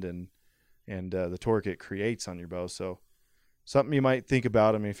hand and the torque it creates on your bow. So something you might think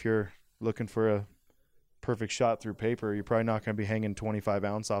about. I mean, if you're looking for a perfect shot through paper, you're probably not going to be hanging 25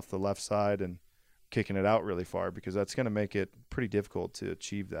 ounce off the left side and kicking it out really far, because that's going to make it pretty difficult to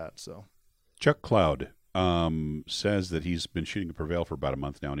achieve that. So Chuck Cloud says that he's been shooting a Prevail for about a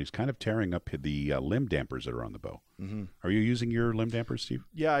month now, and he's kind of tearing up the limb dampers that are on the bow. Mm-hmm. Are you using your limb dampers, Steve?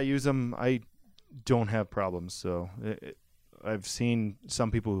 Yeah, I use them. I don't have problems. So I've seen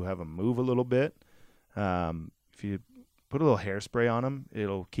some people who have them move a little bit. If you put a little hairspray on them,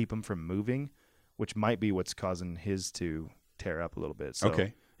 it'll keep them from moving, which might be what's causing his to tear up a little bit. So,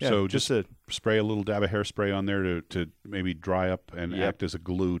 okay. Yeah, so just spray a little dab of hairspray on there to maybe dry up and act as a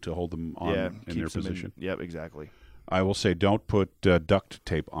glue to hold them on in their position. Yep, exactly. I will say don't put duct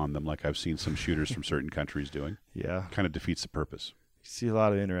tape on them like I've seen some shooters from certain countries doing. Yeah. Kind of defeats the purpose. You see a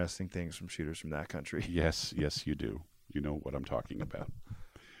lot of interesting things from shooters from that country. Yes, you do. You know what I'm talking about.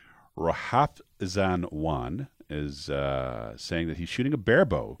 Rahafzan1 is saying that he's shooting a bare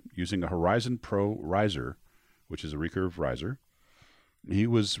bow using a Horizon Pro riser, which is a recurve riser. He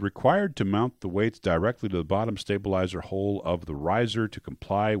was required to mount the weights directly to the bottom stabilizer hole of the riser to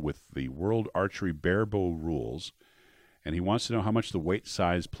comply with the World Archery bare bow rules, and he wants to know how much the weight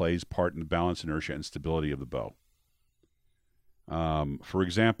size plays part in the balance, inertia, and stability of the bow. For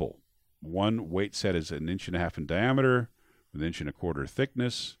example, one weight set is 1.5 inches in diameter with 1.25 inches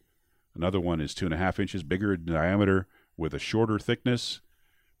thickness. Another one is 2.5 inches bigger in diameter with a shorter thickness.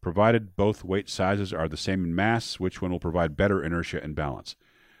 Provided both weight sizes are the same in mass, which one will provide better inertia and balance?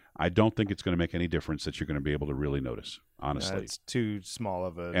 I don't think it's going to make any difference that you're going to be able to really notice, honestly. It's too small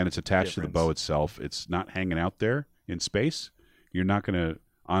of a And it's attached difference to the bow itself. It's not hanging out there in space. You're not going to,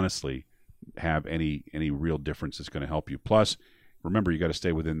 honestly, have any real difference that's going to help you. Plus, remember, you got to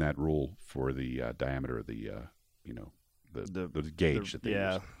stay within that rule for the diameter of the, the gauge that they use.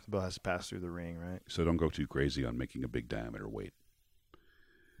 Yeah, the bow has to pass through the ring, right? So don't go too crazy on making a big diameter weight.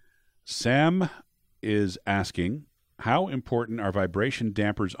 Sam is asking, how important are vibration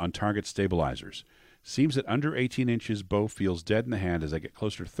dampers on target stabilizers? Seems that under 18 inches bow feels dead in the hand. As I get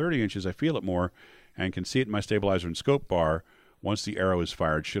closer to 30 inches, I feel it more and can see it in my stabilizer and scope bar once the arrow is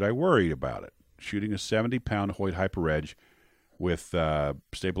fired. Should I worry about it? Shooting a 70-pound Hoyt Hyper Edge with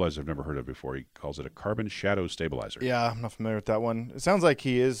stabilizer I've never heard of before. He calls it a carbon shadow stabilizer. Yeah, I'm not familiar with that one. It sounds like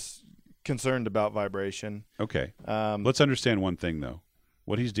he is concerned about vibration. Okay. Let's understand one thing, though.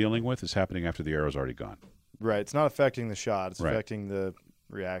 What he's dealing with is happening after the arrow's already gone. Right. It's not affecting the shot. It's affecting the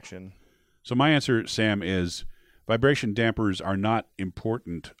reaction. So my answer, Sam, is vibration dampers are not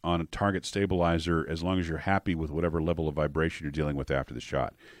important on a target stabilizer as long as you're happy with whatever level of vibration you're dealing with after the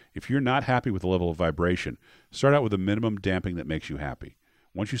shot. If you're not happy with the level of vibration, start out with a minimum damping that makes you happy.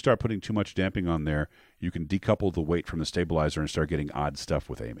 Once you start putting too much damping on there, you can decouple the weight from the stabilizer and start getting odd stuff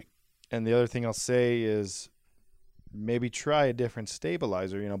with aiming. And the other thing I'll say is maybe try a different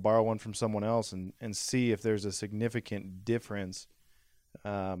stabilizer, borrow one from someone else and see if there's a significant difference.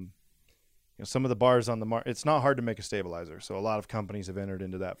 Some of the bars on the market, it's not hard to make a stabilizer. So a lot of companies have entered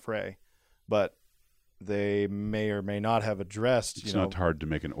into that fray, but they may or may not have addressed. It's not hard to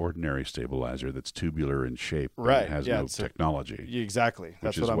make an ordinary stabilizer that's tubular in shape. Right. And has no technology. Exactly.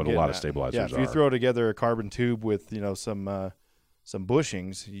 That's what a lot of stabilizers are. If you throw together a carbon tube with, some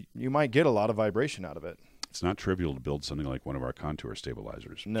bushings, you might get a lot of vibration out of it. It's not trivial to build something like one of our contour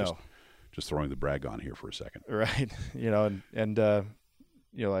stabilizers. No. Just throwing the brag on here for a second. Right.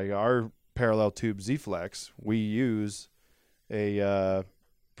 Like our parallel tube Z-Flex, we use a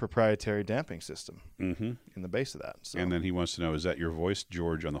proprietary damping system Mm-hmm. in the base of that. So. And then he wants to know, is that your voice,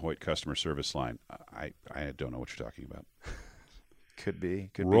 George, on the Hoyt customer service line? I don't know what you're talking about. Could be.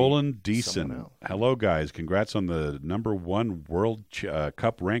 Roland be someone Deason. else. Hello, guys. Congrats on the #1 World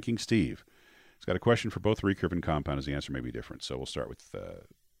Cup ranking, Steve. He's got a question for both recurve and compound, as the answer may be different. So we'll start with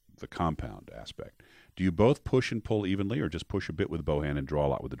the compound aspect. Do you both push and pull evenly, or just push a bit with the bow hand and draw a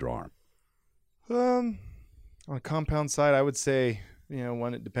lot with the draw arm? On the compound side, I would say,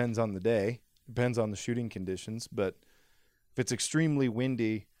 when it depends on the day, depends on the shooting conditions. But if it's extremely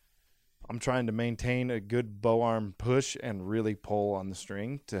windy, I'm trying to maintain a good bow arm push and really pull on the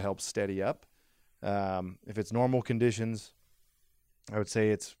string to help steady up. If it's normal conditions, I would say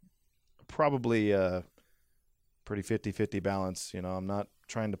it's probably a pretty 50-50 balance. I'm not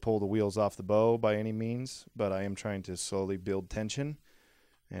trying to pull the wheels off the bow by any means, but I am trying to slowly build tension,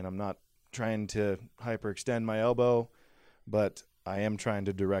 and I'm not trying to hyperextend my elbow, but I am trying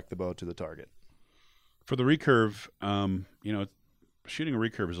to direct the bow to the target. For the recurve, shooting a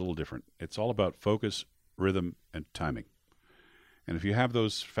recurve is a little different. It's all about focus, rhythm, and timing. And if you have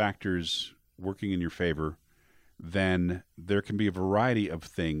those factors working in your favor, then there can be a variety of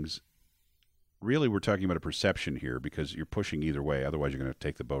things. Really, we're talking about a perception here because you're pushing either way. Otherwise, you're going to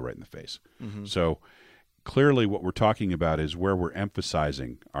take the bow right in the face. Mm-hmm. So clearly what we're talking about is where we're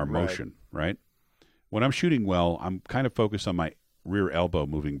emphasizing our Right. motion, right? When I'm shooting well, I'm kind of focused on my rear elbow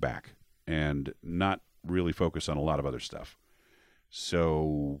moving back and not really focused on a lot of other stuff.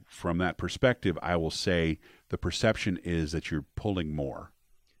 So from that perspective, I will say the perception is that you're pulling more.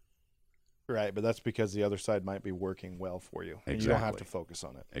 Right, but that's because the other side might be working well for you, and you don't have to focus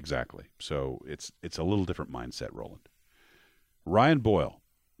on it. Exactly. So it's a little different mindset, Roland. Ryan Boyle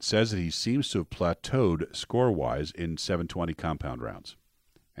says that he seems to have plateaued score-wise in 720 compound rounds,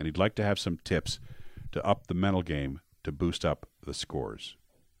 and he'd like to have some tips to up the mental game to boost up the scores.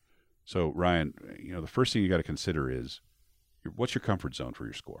 So, Ryan, the first thing you got to consider is what's your comfort zone for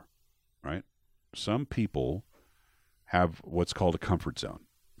your score, right? Some people have what's called a comfort zone.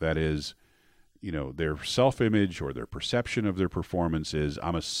 That is, their self-image or their perception of their performance is,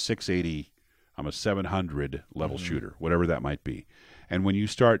 I'm a 680, I'm a 700 level shooter, whatever that might be. And when you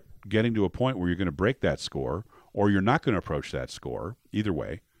start getting to a point where you're going to break that score, or you're not going to approach that score, either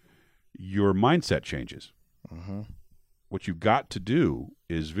way, your mindset changes. Mm-hmm. What you've got to do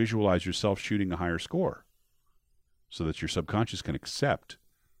is visualize yourself shooting a higher score so that your subconscious can accept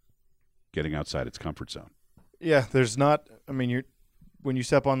getting outside its comfort zone. Yeah, there's not. I mean, when you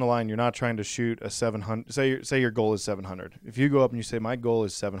step on the line, you're not trying to shoot a 700. Say your goal is 700. If you go up and you say my goal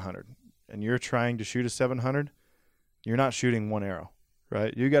is 700, and you're trying to shoot a 700, you're not shooting one arrow,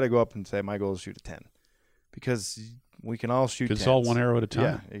 right? You got to go up and say my goal is to shoot a 10, because we can all shoot. It's all one arrow at a time.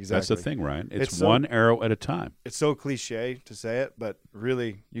 Yeah, exactly. That's the thing, Ryan. It's so, one arrow at a time. It's so cliche to say it, but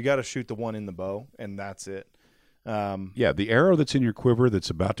really, you got to shoot the one in the bow, and that's it. The arrow that's in your quiver that's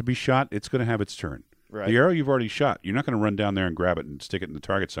about to be shot, it's going to have its turn. Right. The arrow you've already shot, you're not going to run down there and grab it and stick it in the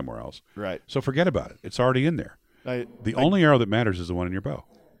target somewhere else. Right. So forget about it. It's already in there. The only arrow that matters is the one in your bow.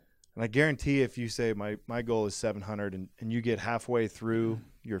 And I guarantee if you say my goal is 700 and you get halfway through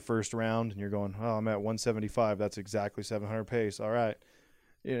your first round and you're going, oh, I'm at 175. That's exactly 700 pace. All right.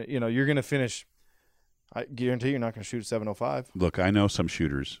 You're going to finish. I guarantee you're not going to shoot 705. Look, I know some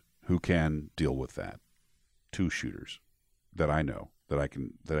shooters who can deal with that. 2 shooters that I know that I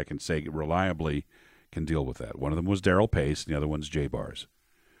can say reliably can deal with that. One of them was Darrell Pace, and the other one's Jay Bars.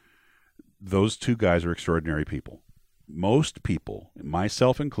 Those 2 guys are extraordinary people. Most people,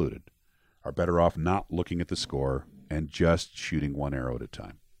 myself included, are better off not looking at the score and just shooting one arrow at a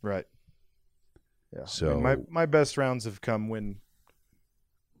time. Right. Yeah. So my best rounds have come when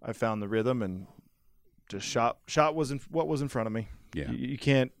I found the rhythm and just shot what was in front of me. Yeah. You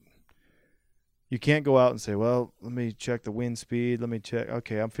can't go out and say, well, let me check the wind speed. Let me check.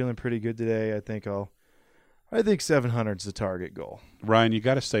 Okay, I'm feeling pretty good today. I think 700 is the target goal. Ryan, you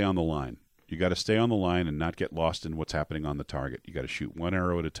got to stay on the line. You got to stay on the line and not get lost in what's happening on the target. You got to shoot one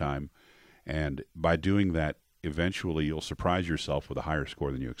arrow at a time, and by doing that, eventually you'll surprise yourself with a higher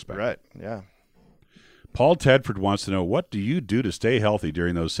score than you expect. Right. Yeah. Paul Tedford wants to know, what do you do to stay healthy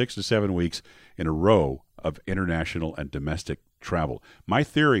during those 6 to 7 weeks in a row of international and domestic travel? My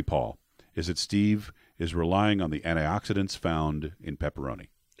theory, Paul, is that Steve is relying on the antioxidants found in pepperoni.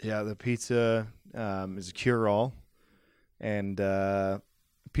 Yeah, the pizza is a cure-all, and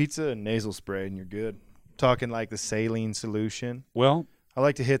pizza and nasal spray, and you're good. Talking like the saline solution. Well, I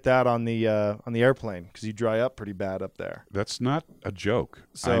like to hit that on the airplane because you dry up pretty bad up there. that's not a joke.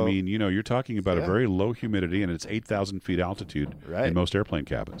 So, I mean, you're talking about a yeah. very low humidity, and it's 8,000 feet altitude Right. in most airplane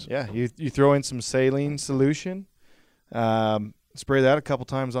cabins. Yeah, you throw in some saline solution, Spray that a couple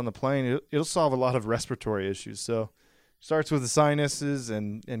times on the plane. It'll solve a lot of respiratory issues. So starts with the sinuses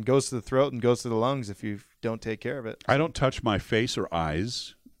and goes to the throat and goes to the lungs if you don't take care of it. I don't touch my face or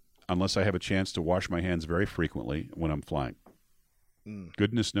eyes unless I have a chance to wash my hands very frequently when I'm flying.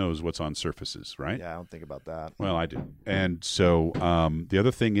 Goodness knows what's on surfaces, right? Yeah, I don't think about that. Well, I do. And so the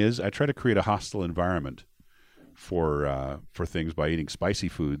other thing is I try to create a hostile environment for things by eating spicy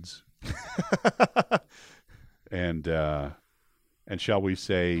foods. and shall we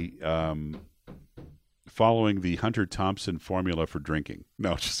say following the Hunter Thompson formula for drinking.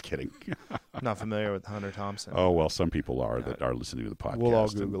 No, just kidding. Not familiar with Hunter Thompson. Oh, well, some people are that are listening to the podcast. We'll all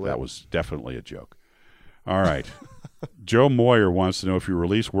Google it. That was definitely a joke. All right. Joe Moyer wants to know if your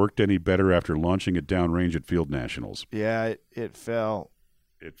release worked any better after launching it downrange at Field Nationals. Yeah, it fell.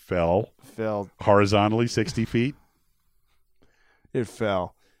 It fell? Fell. Horizontally 60 feet? It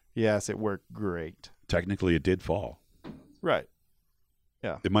fell. Yes, it worked great. Technically, it did fall. Right.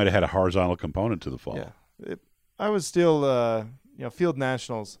 Yeah. It might have had a horizontal component to the fall. Yeah. I was still, Field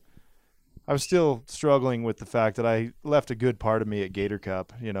Nationals, I was still struggling with the fact that I left a good part of me at Gator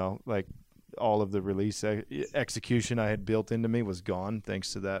Cup, like all of the release execution I had built into me was gone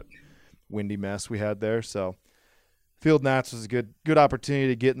thanks to that windy mess we had there. So Field Nats was a good opportunity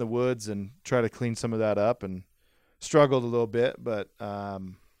to get in the woods and try to clean some of that up, and struggled a little bit, but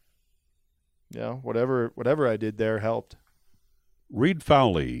whatever I did there helped. Reed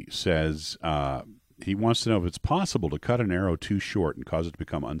Fowley says he wants to know if it's possible to cut an arrow too short and cause it to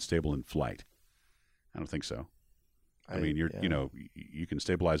become unstable in flight. I don't think so. I mean, you can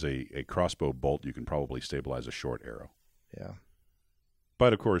stabilize a crossbow bolt. You can probably stabilize a short arrow. Yeah.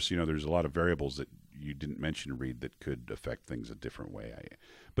 But, of course, there's a lot of variables that you didn't mention, Reed, that could affect things a different way.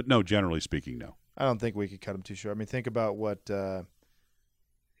 But, no, generally speaking, no. I don't think we could cut them too short. I mean, think about what, the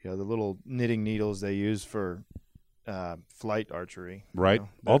little knitting needles they use for flight archery. Right.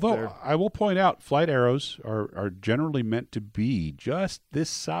 Although I will point out, flight arrows are generally meant to be just this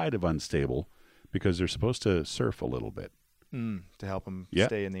side of unstable, because they're supposed to surf a little bit. To help them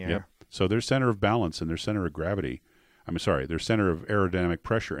stay in the air. Yep. So their center of balance and their center of gravity, their center of aerodynamic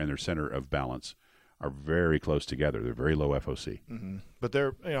pressure and their center of balance are very close together. They're very low FOC. Mm-hmm. But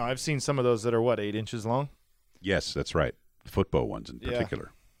they're, I've seen some of those that are, 8 inches long? Yes, that's right. The footbow ones in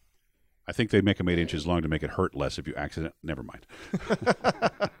particular. I think they make them 8 inches long to make it hurt less if you accident. Never mind.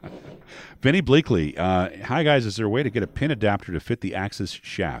 Vinny Bleakley, hi guys, is there a way to get a pin adapter to fit the Axis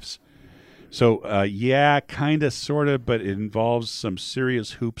shafts? So, kind of, sort of, but it involves some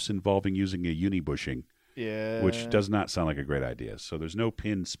serious hoops involving using a uni-bushing, which does not sound like a great idea. So there's no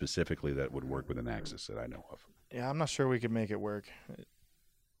pin specifically that would work with an Axis that I know of. Yeah, I'm not sure we could make it work.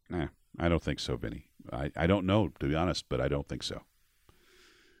 Nah, I don't think so, Vinny. I don't know, to be honest, but I don't think so.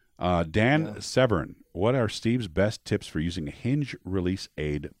 Dan Severn, what are Steve's best tips for using a hinge release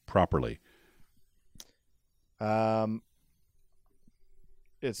aid properly?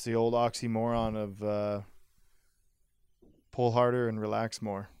 It's the old oxymoron of pull harder and relax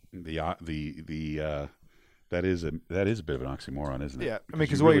more. That is a bit of an oxymoron, isn't it? Yeah,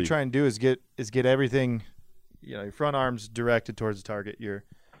 because what you're trying to do is get everything, your front arm's directed towards the target. Your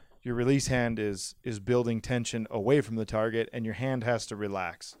release hand is building tension away from the target, and your hand has to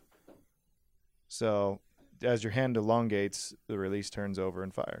relax. So as your hand elongates, the release turns over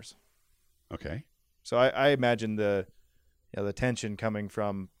and fires. Okay. So I imagine the tension coming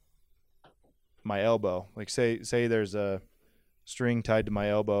from my elbow. Like say there's a string tied to my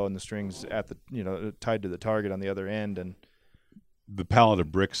elbow and the string's at the tied to the target on the other end, and the pallet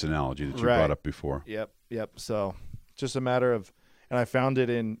of bricks analogy that you brought up before. Yep. So just a matter of, and I found it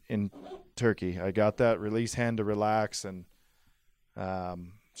in Turkey. I got that release hand to relax, and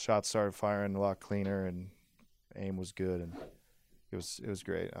shots started firing a lot cleaner, and aim was good, and it was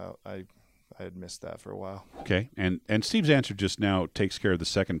great. I had missed that for a while. Okay, and Steve's answer just now takes care of the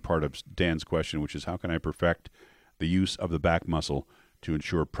second part of Dan's question, which is how can I perfect the use of the back muscle to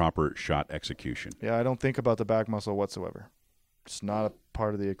ensure proper shot execution? Yeah, I don't think about the back muscle whatsoever. It's not a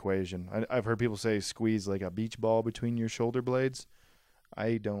part of the equation. I've heard people say squeeze like a beach ball between your shoulder blades.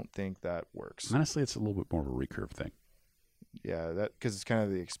 I don't think that works. Honestly, it's a little bit more of a recurve thing. Yeah, that because it's kind of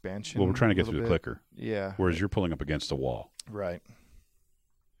the expansion. Well, we're trying to get through the clicker. Yeah. Whereas you're pulling up against a wall. Right.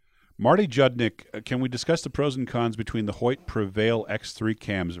 Marty Judnick, can we discuss the pros and cons between the Hoyt Prevail X3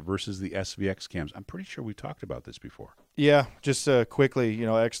 cams versus the SVX cams? I'm pretty sure we talked about this before. Yeah, just quickly,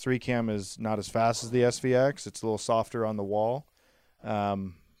 X3 cam is not as fast as the SVX. It's a little softer on the wall.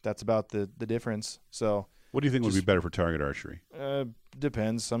 That's about the difference. So, what do you think would be better for target archery?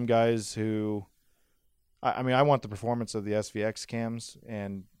 Depends. Some guys who, I want the performance of the SVX cams,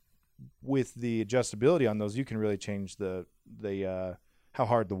 and with the adjustability on those, you can really change the how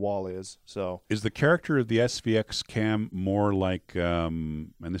hard the wall is. So is the character of the SVX cam more like,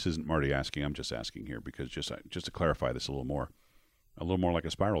 and this isn't Marty asking, I'm just asking here because just to clarify this a little more like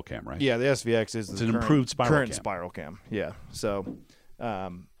a spiral cam, right? Yeah, the SVX is an improved current cam. spiral cam. Yeah. So,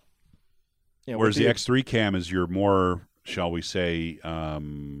 whereas the X3 cam is your more, shall we say,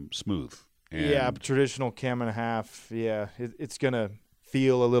 smooth. And traditional cam and a half. Yeah, it's gonna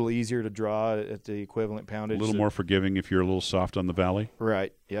feel a little easier to draw at the equivalent poundage. A little more forgiving if you're a little soft on the valley.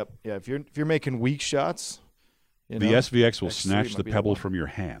 Right. Yep. Yeah. If you're making weak shots, the SVX will snatch the pebble from your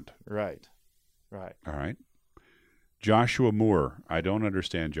hand. Right. Right. All right. Joshua Moore. I don't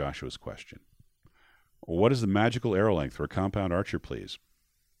understand Joshua's question. What is the magical arrow length for a compound archer, please?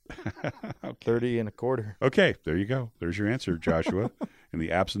 Okay. 30 1/4. Okay, there you go. There's your answer, Joshua. In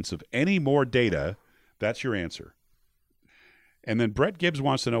the absence of any more data, that's your answer. And then Brett Gibbs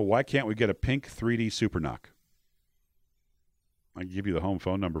wants to know, why can't we get a pink 3D Super Knock? I can give you the home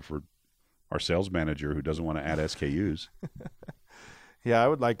phone number for our sales manager who doesn't want to add SKUs. Yeah, I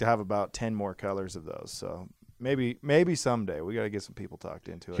would like to have about 10 more colors of those. So maybe someday. We got to get some people talked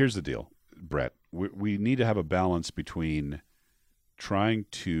into it. Here's the deal, Brett. We need to have a balance between trying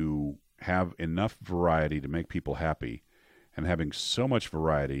to have enough variety to make people happy and having so much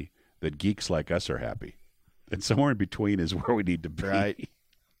variety that geeks like us are happy. And somewhere in between is where we need to be. Right.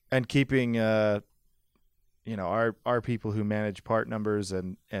 And keeping, our people who manage part numbers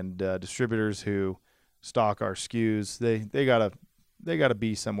and distributors who stock our SKUs, they gotta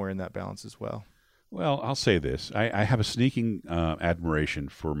be somewhere in that balance as well. Well, I'll say this. I have a sneaking admiration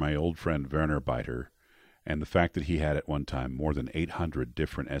for my old friend Werner Beiter and the fact that he had at one time more than 800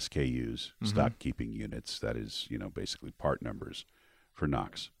 different SKUs, stock keeping units, that is, basically part numbers for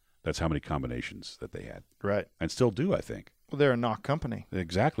Knox. That's how many combinations that they had. Right. And still do, I think. Well, they're a knock company.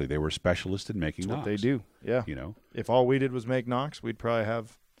 Exactly. They were specialists in making That's knocks. what they do. Yeah. If all we did was make knocks, we'd probably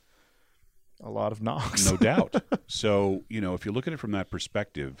have a lot of knocks. No doubt. So, if you look at it from that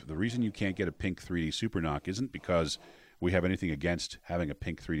perspective, the reason you can't get a pink 3D Super Knock isn't because we have anything against having a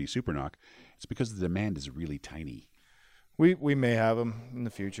pink 3D Super Knock. It's because the demand is really tiny. We may have them in the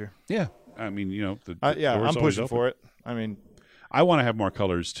future. Yeah. I mean, I'm pushing for it. I mean, I want to have more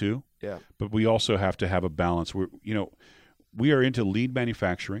colors too. Yeah. But we also have to have a balance. We are into lead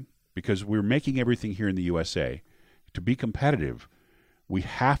manufacturing because we're making everything here in the USA. To be competitive, we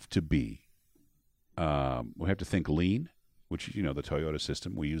have to think lean, which, the Toyota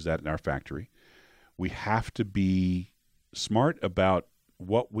system. We use that in our factory. We have to be smart about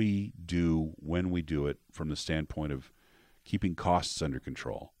what we do when we do it from the standpoint of keeping costs under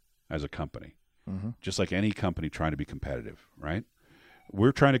control as a company. Just like any company trying to be competitive, right?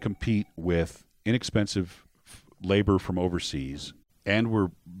 We're trying to compete with inexpensive labor from overseas, and we're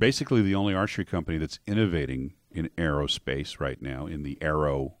basically the only archery company that's innovating in aerospace right now in the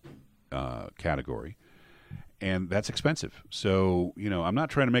aero category, and that's expensive. So, I'm not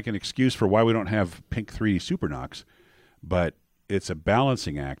trying to make an excuse for why we don't have pink 3D Super Knocks, but it's a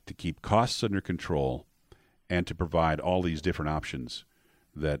balancing act to keep costs under control and to provide all these different options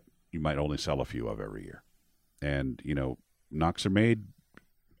that you might only sell a few of every year. And, knocks are made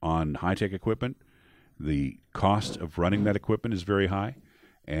on high-tech equipment. The cost of running that equipment is very high.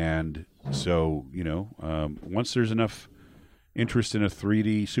 And so, once there's enough interest in a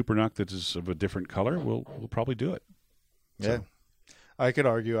 3D Super Knock that is of a different color, we'll probably do it. Yeah. So, I could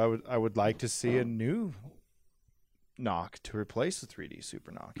argue I would like to see a new knock to replace the 3D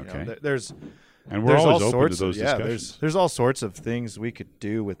Super Knock. Okay. And we're always open to those discussions. There's all sorts of things we could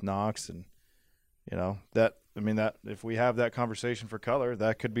do with knocks, and that if we have that conversation for color,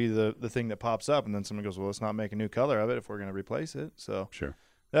 that could be the thing that pops up, and then someone goes, well, let's not make a new color of it if we're going to replace it. So sure,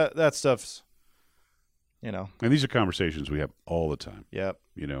 that stuff's and these are conversations we have all the time. Yep.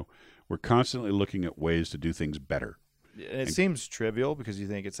 We're constantly looking at ways to do things better. It seems trivial because you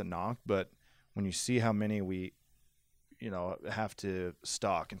think it's a knock, but when you see how many we have to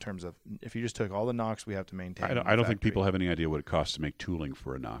stock in terms of, if you just took all the knocks we have to maintain. I don't think people have any idea what it costs to make tooling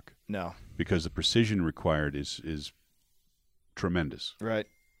for a knock. No. Because the precision required is tremendous. Right.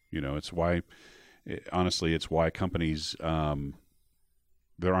 It's why, honestly, companies,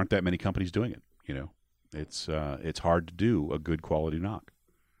 there aren't that many companies doing it. It's hard to do a good quality knock.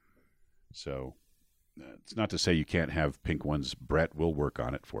 So it's not to say you can't have pink ones. Brett will work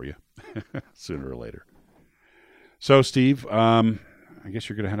on it for you sooner or later. So, Steve, I guess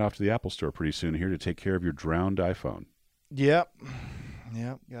you're going to head off to the Apple Store pretty soon here to take care of your drowned iPhone. Yep.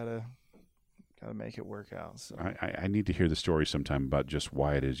 Gotta Gotta make it work out. So I need to hear the story sometime about just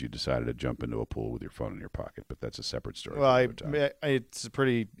why it is you decided to jump into a pool with your phone in your pocket, but that's a separate story. Well, it's a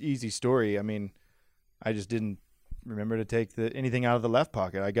pretty easy story. I mean, I just didn't remember to take anything out of the left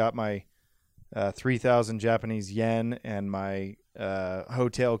pocket. I got my 3,000 Japanese yen and my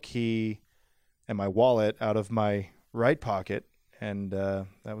hotel key and my wallet out of my right pocket, and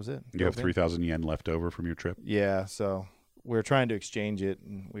that was it. You have 3,000 yen left over from your trip? Yeah, so we were trying to exchange it,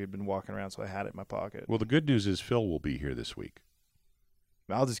 and we had been walking around, so I had it in my pocket. Well, the good news is Phil will be here this week.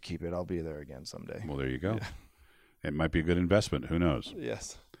 I'll just keep it. I'll be there again someday. Well, there you go. Yeah. It might be a good investment. Who knows?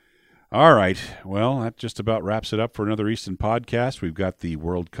 Yes. All right. Well, that just about wraps it up for another Easton podcast. We've got the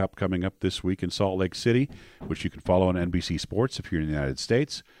World Cup coming up this week in Salt Lake City, which you can follow on NBC Sports if you're in the United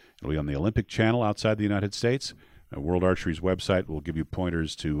States. It'll be on the Olympic Channel outside the United States. World Archery's website will give you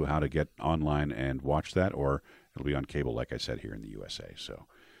pointers to how to get online and watch that, or it'll be on cable, like I said, here in the USA. So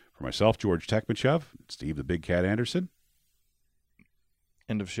for myself, George Tekmachev, Steve the Big Cat Anderson.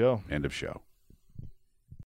 End of show. End of show.